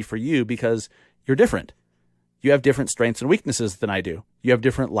may not be for you because you're different. You have different strengths and weaknesses than I do. You have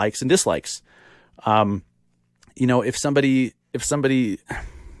different likes and dislikes. If somebody,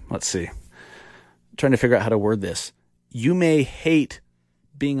 let's see, I'm trying to figure out how to word this. You may hate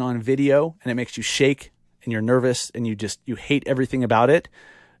being on video and it makes you shake and you're nervous and you hate everything about it.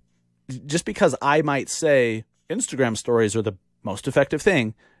 Just because I might say Instagram stories are the most effective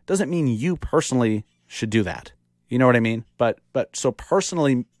thing doesn't mean you personally should do that. You know what I mean? But so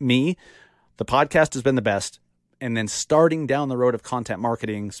personally, me, the podcast has been the best. And then starting down the road of content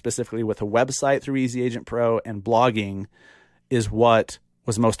marketing, specifically with a website through Easy Agent Pro and blogging, is what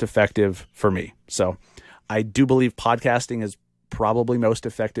was most effective for me. So I do believe podcasting is probably most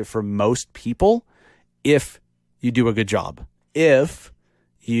effective for most people if you do a good job, if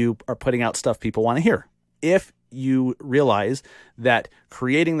you are putting out stuff people want to hear, if you realize that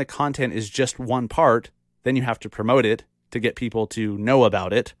creating the content is just one part, then you have to promote it to get people to know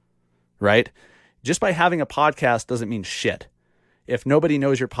about it, right? Just by having a podcast doesn't mean shit. If nobody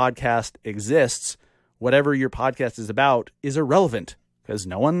knows your podcast exists, whatever your podcast is about is irrelevant because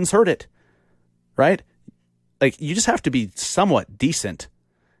no one's heard it, right? Like, you just have to be somewhat decent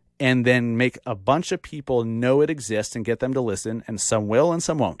and then make a bunch of people know it exists and get them to listen, and some will and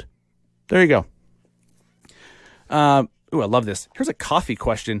some won't. There you go. I love this. Here's a coffee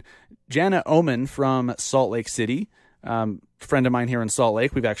question. Jana Oman from Salt Lake City. Friend of mine here in Salt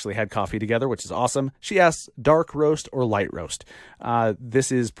Lake. We've actually had coffee together, which is awesome. She asks, dark roast or light roast?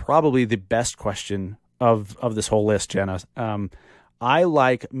 This is probably the best question of this whole list, Jenna. I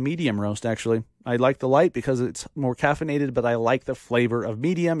like medium roast, actually. I like the light because it's more caffeinated, but I like the flavor of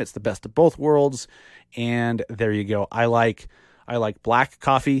medium. It's the best of both worlds. And there you go. I like black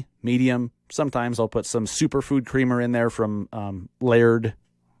coffee, medium. Sometimes I'll put some superfood creamer in there from Laird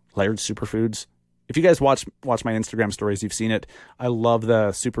Superfoods. If you guys watch my Instagram stories, you've seen it. I love the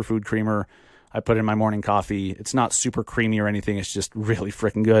superfood creamer. I put it in my morning coffee. It's not super creamy or anything. It's just really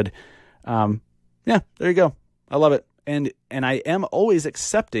freaking good. Yeah, there you go. I love it. And I am always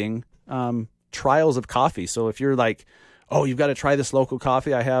accepting trials of coffee. So if you're like, oh, you've got to try this local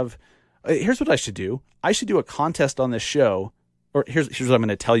coffee I have Here's what I should do. I should do a contest on this show, or here's what I'm going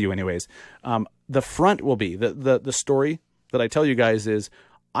to tell you anyways. The front will be the story that I tell you guys is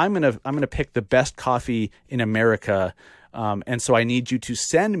I'm gonna pick the best coffee in America, and so I need you to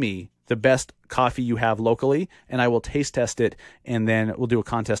send me the best coffee you have locally, and I will taste test it, and then we'll do a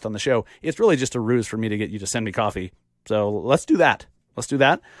contest on the show. It's really just a ruse for me to get you to send me coffee. So let's do that.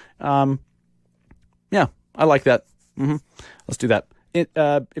 Yeah, I like that. Let's do that.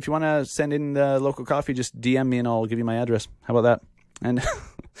 If you want to send in the local coffee, just DM me and I'll give you my address. How about that? And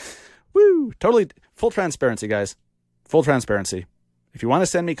woo, totally full transparency, guys. Full transparency. If you want to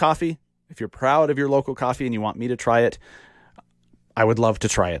send me coffee, if you're proud of your local coffee and you want me to try it, I would love to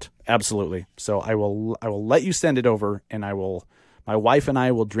try it. Absolutely. So I will let you send it over, and my wife and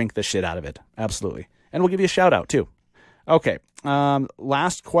I will drink the shit out of it. Absolutely. And we'll give you a shout out too. Okay.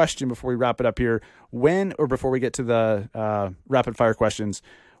 Last question before we wrap it up here. Before we get to the rapid fire questions,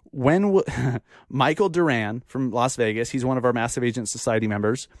 when will Michael Duran from Las Vegas, he's one of our Massive Agent Society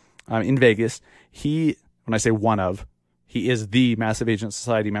members in Vegas. When I say one of, he is the Massive Agent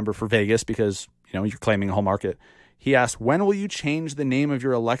Society member for Vegas because, you're claiming a whole market. He asked, when will you change the name of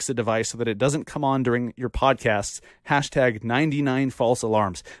your Alexa device so that it doesn't come on during your podcasts? # 99 false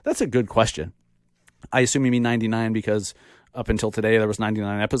alarms. That's a good question. I assume you mean 99 because up until today there was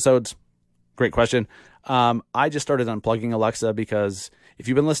 99 episodes. Great question. I just started unplugging Alexa because if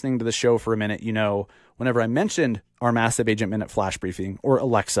you've been listening to the show for a minute, whenever I mentioned our Massive Agent Minute Flash Briefing or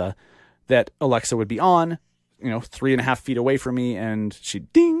Alexa, that Alexa would be on, 3.5 feet away from me, and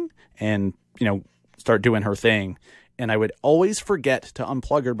she'd ding and, start doing her thing. And I would always forget to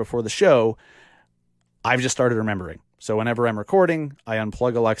unplug her before the show. I've just started remembering. So whenever I'm recording, I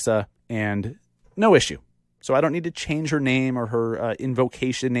unplug Alexa and no issue. So I don't need to change her name or her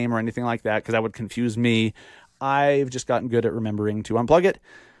invocation name or anything like that because that would confuse me. I've just gotten good at remembering to unplug it.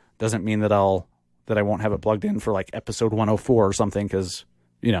 Doesn't mean that I won't have it plugged in for like episode 104 or something because,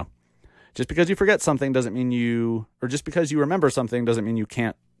 just because you forget something doesn't mean or just because you remember something doesn't mean you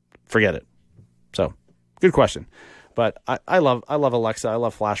can't forget it. So good question. But I love Alexa. I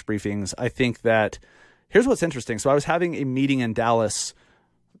love flash briefings. I think that here's what's interesting. So I was having a meeting in Dallas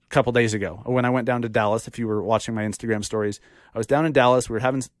couple days ago when I went down to Dallas. If you were watching my Instagram stories, I was down in Dallas. We were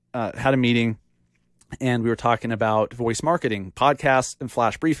having had a meeting, and we were talking about voice marketing, podcasts, and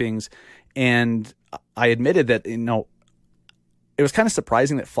flash briefings. And I admitted that it was kind of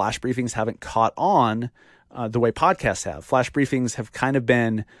surprising that flash briefings haven't caught on the way podcasts have. Flash briefings have kind of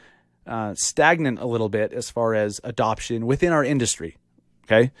been stagnant a little bit as far as adoption within our industry.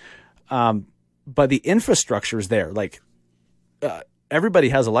 Okay, but the infrastructure is there. Like everybody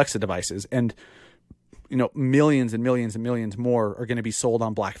has Alexa devices, and millions and millions and millions more are going to be sold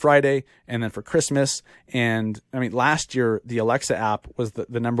on Black Friday and then for Christmas. And I mean, last year the Alexa app was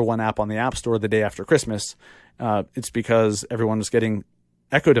the number one app on the App Store the day after Christmas. It's because everyone was getting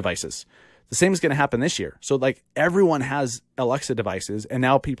Echo devices. The same is going to happen this year. So like everyone has Alexa devices, and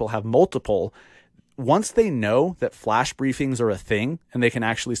now people have multiple. Once they know that flash briefings are a thing and they can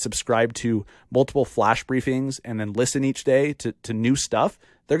actually subscribe to multiple flash briefings and then listen each day to new stuff,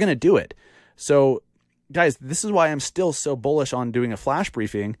 they're going to do it. So guys, this is why I'm still so bullish on doing a flash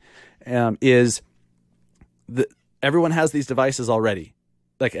briefing, is that everyone has these devices already.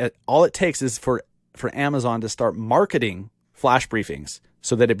 Like all it takes is for Amazon to start marketing flash briefings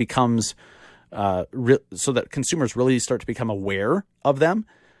so that it becomes, so that consumers really start to become aware of them.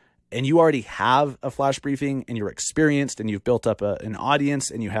 And you already have a flash briefing and you're experienced and you've built up an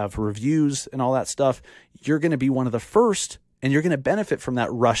audience and you have reviews and all that stuff. You're going to be one of the first, and you're going to benefit from that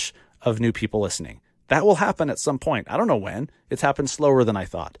rush of new people listening. That will happen at some point. I don't know when. It's happened slower than I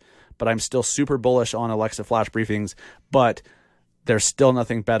thought, but I'm still super bullish on Alexa flash briefings, but there's still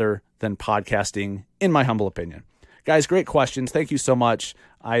nothing better than podcasting, in my humble opinion. Guys, great questions. Thank you so much.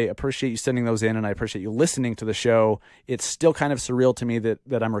 I appreciate you sending those in, and I appreciate you listening to the show. It's still kind of surreal to me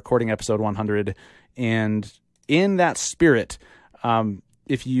that I'm recording episode 100. And in that spirit,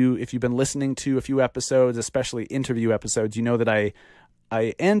 if you've been listening to a few episodes, especially interview episodes, you know that I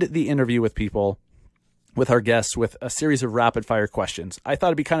end the interview with our guests with a series of rapid fire questions. I thought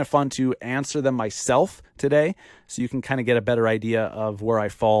it'd be kind of fun to answer them myself today, so you can kind of get a better idea of where I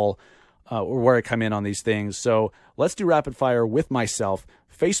fall or where I come in on these things. So let's do rapid fire with myself.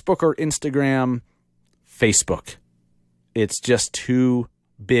 Facebook or Instagram? Facebook. It's just too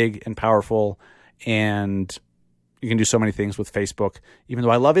big and powerful, and you can do so many things with Facebook. Even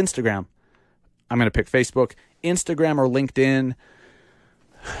though I love Instagram, I'm going to pick Facebook. Instagram or LinkedIn?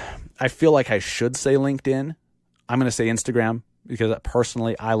 I feel like I should say LinkedIn. I'm going to say Instagram because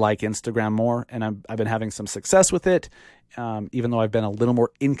personally I like Instagram more, and I've been having some success with it, even though I've been a little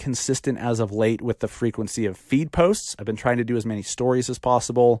more inconsistent as of late with the frequency of feed posts. I've been trying to do as many stories as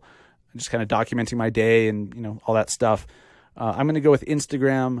possible, just kind of documenting my day and, all that stuff. I'm going to go with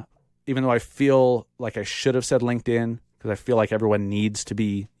Instagram, even though I feel like I should have said LinkedIn, because I feel like everyone needs to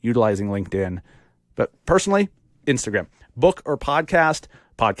be utilizing LinkedIn. But personally, Instagram. Book or podcast?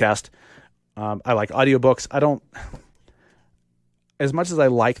 Podcast. I like audiobooks. As much as I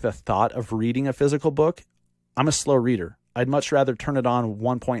like the thought of reading a physical book, I'm a slow reader. I'd much rather turn it on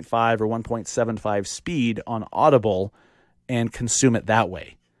 1.5 or 1.75 speed on Audible and consume it that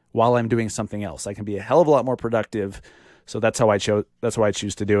way while I'm doing something else. I can be a hell of a lot more productive. So that's how I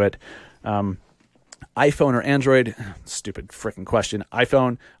choose to do it. iPhone or Android? Stupid freaking question.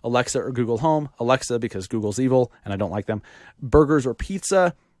 iPhone, Alexa or Google Home? Alexa, because Google's evil and I don't like them. Burgers or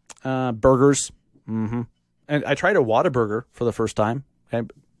pizza? Burgers. And I tried a Whataburger for the first time.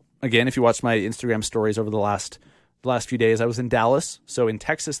 Again, if you watch my Instagram stories over the last few days, I was in Dallas. So in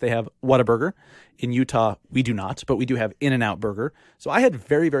Texas, they have Whataburger. In Utah, we do not, but we do have In-N-Out Burger. So I had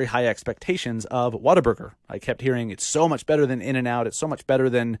very, very high expectations of Whataburger. I kept hearing it's so much better than In-N-Out. It's so much better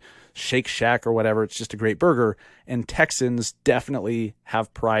than Shake Shack or whatever. It's just a great burger. And Texans definitely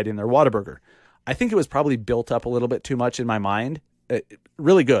have pride in their Whataburger. I think it was probably built up a little bit too much in my mind.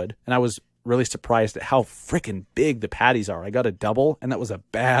 Really good. And I was really surprised at how freaking big the patties are. I got a double, and that was a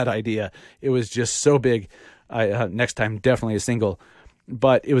bad idea. It was just so big. Next time, definitely a single.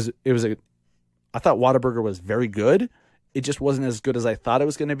 But I thought Whataburger was very good. It just wasn't as good as I thought it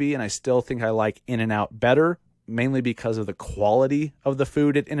was going to be, and I still think I like In-N-Out better, mainly because of the quality of the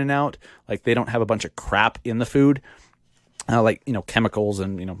food at In-N-Out. Like, they don't have a bunch of crap in the food, like, chemicals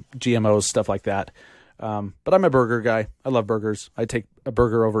and, GMOs, stuff like that. But I'm a burger guy. I love burgers. I take a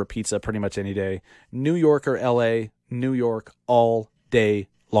burger over a pizza pretty much any day. New York or LA? New York all day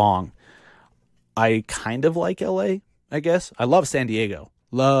long. I kind of like LA, I guess. I love San Diego.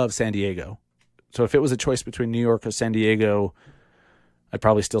 Love San Diego. So if it was a choice between New York or San Diego, I'd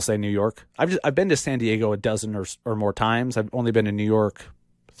probably still say New York. I've been to San Diego a dozen or more times. I've only been to New York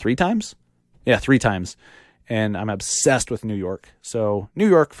 3 times. Yeah, 3 times. And I'm obsessed with New York. So New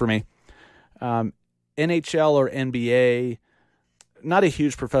York for me. NHL or NBA, not a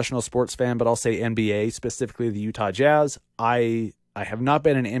huge professional sports fan, but I'll say NBA, specifically the Utah Jazz. I have not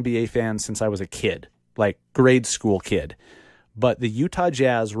been an NBA fan since I was a kid, like grade school kid. But the Utah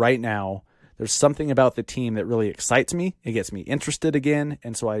Jazz right now, there's something about the team that really excites me. It gets me interested again.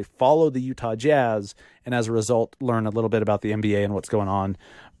 And so I follow the Utah Jazz, and as a result, learn a little bit about the NBA and what's going on.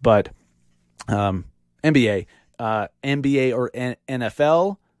 But NBA or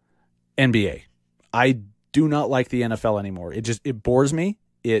NFL, NBA. I do not like the NFL anymore. It bores me.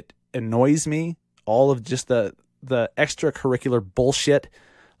 It annoys me. All of just the extracurricular bullshit,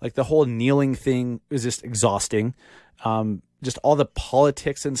 like the whole kneeling thing is just exhausting. Just all the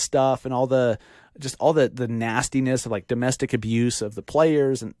politics and stuff, and all the nastiness of like domestic abuse of the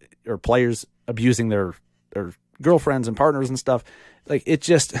players or players abusing their girlfriends and partners and stuff. Like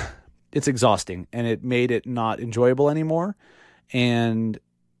it's exhausting, and it made it not enjoyable anymore. And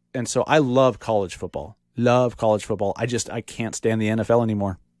so I love college football. Love college football. I can't stand the NFL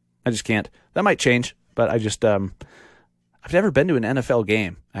anymore. I just can't. That might change, but I've never been to an NFL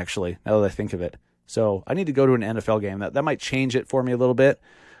game, actually, now that I think of it. So I need to go to an NFL game. That might change it for me a little bit.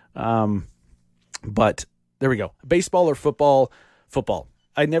 But there we go. Baseball or football? Football.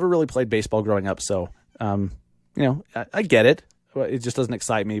 I never really played baseball growing up, so I get it. It just doesn't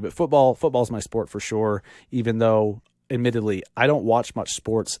excite me. But football's my sport for sure, even though, admittedly, I don't watch much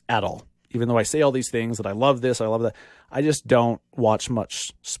sports at all. Even though I say all these things that I love this, I love that, I just don't watch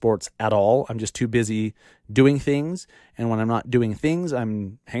much sports at all. I'm just too busy doing things. And when I'm not doing things,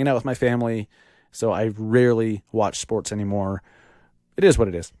 I'm hanging out with my family. So I rarely watch sports anymore. It is what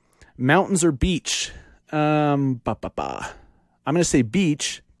it is. Mountains or beach? I'm going to say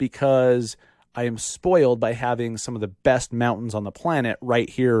beach because I am spoiled by having some of the best mountains on the planet right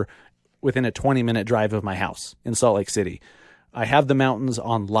here within a 20-minute drive of my house in Salt Lake City. I have the mountains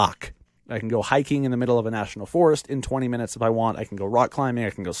on lock. I can go hiking in the middle of a national forest in 20 minutes if I want. I can go rock climbing. I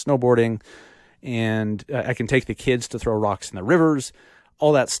can go snowboarding. And I can take the kids to throw rocks in the rivers,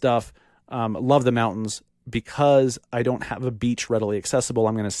 all that stuff. Love the mountains. Because I don't have a beach readily accessible,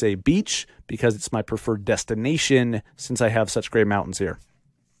 I'm going to say beach because it's my preferred destination since I have such great mountains here.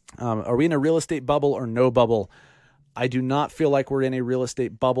 Are we in a real estate bubble or no bubble? I do not feel like we're in a real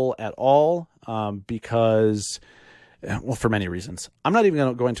estate bubble at all because, well, for many reasons. I'm not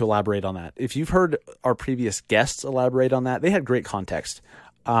even going to elaborate on that. If you've heard our previous guests elaborate on that, they had great context.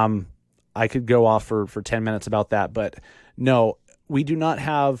 I could go off for 10 minutes about that, but no, we do not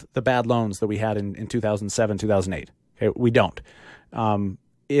have the bad loans that we had in 2007, 2008. Okay, we don't.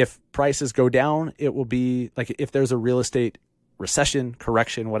 If prices go down, it will be like if there's a real estate recession,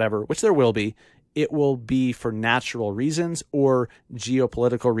 correction, whatever, which there will be, it will be for natural reasons or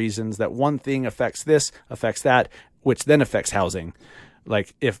geopolitical reasons that one thing affects this, affects that, which then affects housing.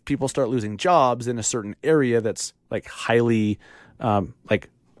 Like if people start losing jobs in a certain area that's like highly like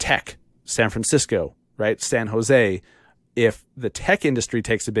tech, San Francisco, right? San Jose. If the tech industry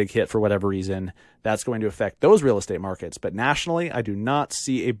takes a big hit for whatever reason, that's going to affect those real estate markets. But nationally, I do not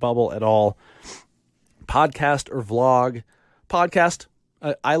see a bubble at all. Podcast or vlog. Podcast,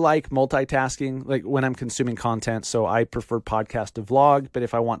 I like multitasking, like when I'm consuming content. So I prefer podcast to vlog. But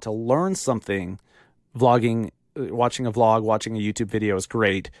if I want to learn something, vlogging, watching a vlog, watching a YouTube video is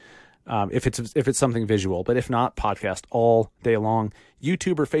great. If it's something visual. But if not, podcast all day long.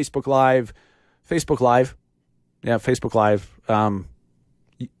 YouTube or Facebook Live. Facebook Live. Yeah, Facebook Live.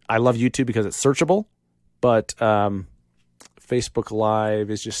 I love YouTube because it's searchable, but Facebook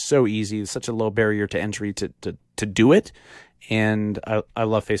Live is just so easy. It's such a low barrier to entry to do it, and I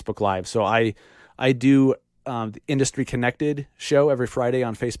love Facebook Live. So I do the Industry Connected show every Friday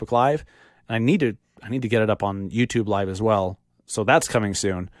on Facebook Live, and I need to get it up on YouTube Live as well. So that's coming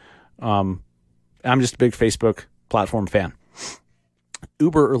soon. I'm just a big Facebook platform fan.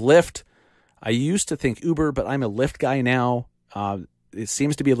 Uber or Lyft. I used to think Uber, but I'm a Lyft guy now. It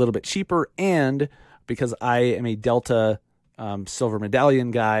seems to be a little bit cheaper, and because I am a Delta Silver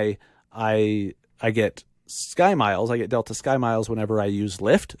Medallion guy, I get Sky Miles. I get Delta Sky Miles whenever I use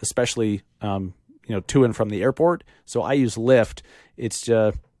Lyft, especially to and from the airport. So I use Lyft. It's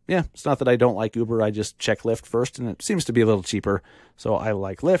it's not that I don't like Uber. I just check Lyft first, and it seems to be a little cheaper. So I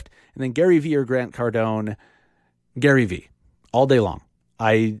like Lyft. And then Gary V or Grant Cardone. Gary V, all day long.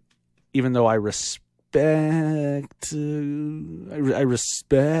 Even though I respect, it's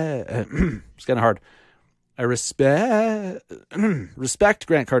kind of hard. I respect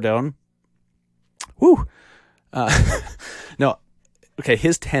Grant Cardone. Woo. No. Okay.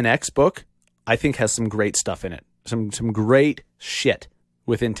 His 10X book, I think, has some great stuff in it. Some great shit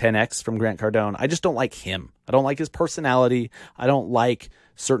within 10X from Grant Cardone. I just don't like him. I don't like his personality. I don't like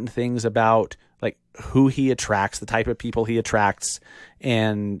certain things about like who he attracts, the type of people he attracts.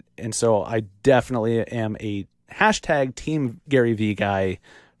 And so I definitely am a hashtag Team Gary V guy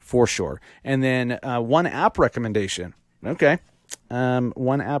for sure. And then one app recommendation. Okay.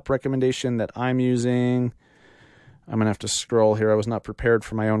 One app recommendation that I'm using. I'm going to have to scroll here. I was not prepared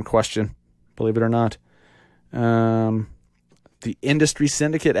for my own question, believe it or not. The Industry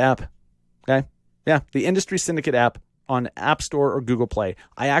Syndicate app. Okay. Yeah. The Industry Syndicate app on App Store or Google Play.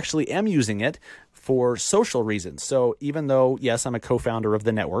 I actually am using it for social reasons. So even though, yes, I'm a co-founder of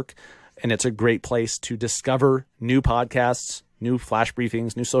the network, and it's a great place to discover new podcasts, new flash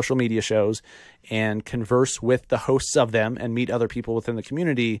briefings, new social media shows, and converse with the hosts of them and meet other people within the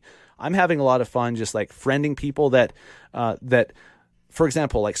community, I'm having a lot of fun just like friending people that, for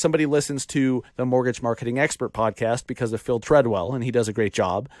example, like somebody listens to the Mortgage Marketing Expert podcast because of Phil Treadwell, and he does a great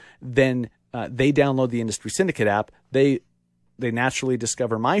job. Then they download the Industry Syndicate app. They naturally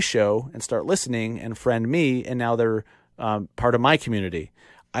discover my show and start listening and friend me, and now they're part of my community.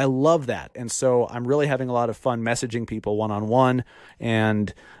 I love that. And so I'm really having a lot of fun messaging people one-on-one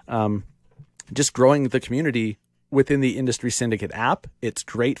and just growing the community within the Industry Syndicate app. It's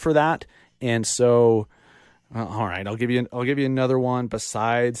great for that. And so, all right, I'll give you another one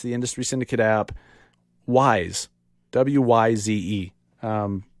besides the Industry Syndicate app. Wyze, WYZE.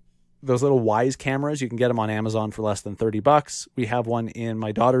 Those little Wyze cameras, you can get them on Amazon for less than $30. We have one in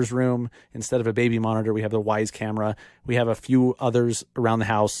my daughter's room. Instead of a baby monitor, we have the Wyze camera. We have a few others around the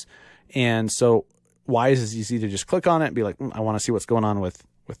house. And so Wyze is easy to just click on it and be like, I want to see what's going on with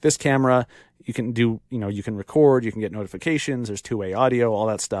this camera. You can do, you can record, you can get notifications. There's two-way audio, all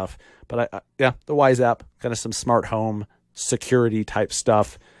that stuff. But the Wyze app, kind of some smart home security type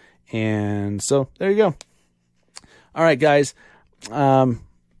stuff. And so there you go. All right, guys.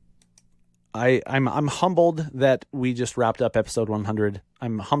 I'm humbled that we just wrapped up episode 100.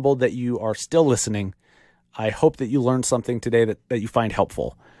 I'm humbled that you are still listening. I hope that you learned something today that you find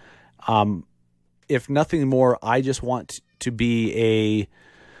helpful. If nothing more, I just want to be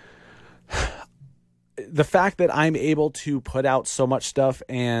the fact that I'm able to put out so much stuff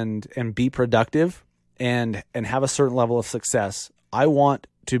and be productive and have a certain level of success. I want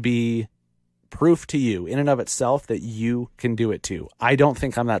to be proof to you in and of itself that you can do it too. I don't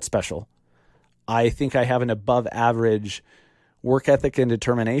think I'm that special. I think I have an above average work ethic and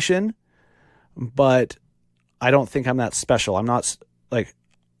determination, but I don't think I'm that special. I'm not like,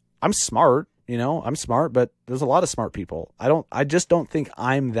 I'm smart, I'm smart, but there's a lot of smart people. I just don't think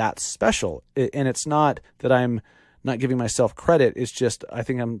I'm that special. And it's not that I'm not giving myself credit. It's just, I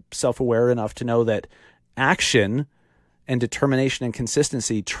think I'm self-aware enough to know that action and determination and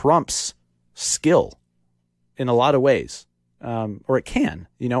consistency trumps skill in a lot of ways. Or it can,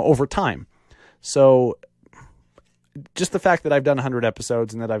 over time. So just the fact that I've done 100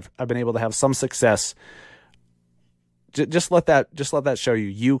 episodes and that I've been able to have some success, just let that show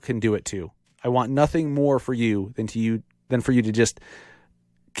you can do it too. I want nothing more for you than for you to just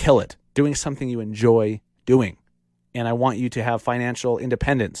kill it, doing something you enjoy doing. And I want you to have financial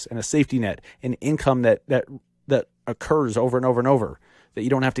independence and a safety net, an income that occurs over and over and over, that you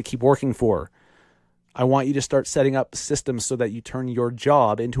don't have to keep working for. I want you to start setting up systems so that you turn your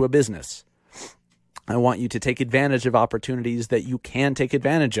job into a business. I want you to take advantage of opportunities that you can take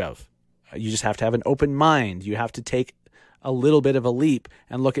advantage of. You just have to have an open mind. You have to take a little bit of a leap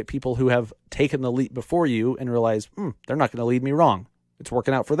and look at people who have taken the leap before you and realize, they're not going to lead me wrong. It's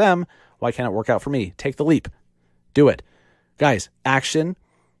working out for them. Why can't it work out for me? Take the leap. Do it. Guys, action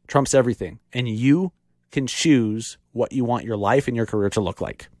trumps everything. And you can choose what you want your life and your career to look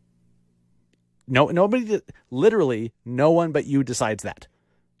like. Literally no one but you decides that.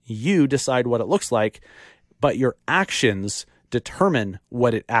 You decide what it looks like, but your actions determine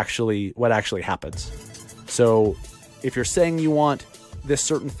what actually happens. So if you're saying you want this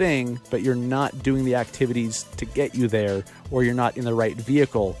certain thing, but you're not doing the activities to get you there, or you're not in the right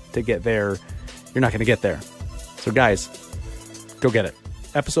vehicle to get there, you're not going to get there. So guys, go get it.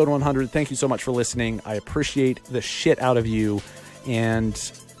 Episode 100. Thank you so much for listening. I appreciate the shit out of you. And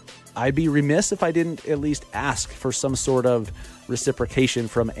I'd be remiss if I didn't at least ask for some sort of reciprocation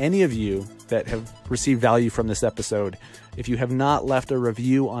from any of you that have received value from this episode. If you have not left a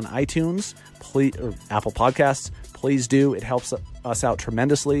review on iTunes, please, or Apple Podcasts, please do. It helps us out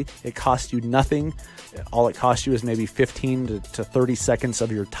tremendously. It costs you nothing. All it costs you is maybe 15 to 30 seconds of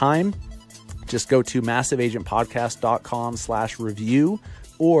your time. Just go to massiveagentpodcast.com/review,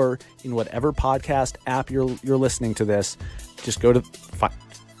 or in whatever podcast app you're listening to this, just go to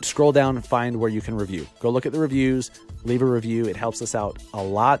scroll down and find where you can review. Go look at the reviews, leave a review. It helps us out a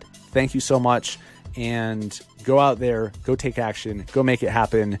lot. Thank you so much. And go out there, go take action, go make it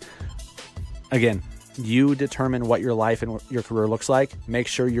happen. Again, you determine what your life and your career looks like. Make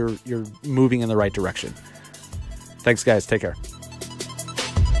sure you're moving in the right direction. Thanks, guys. Take care.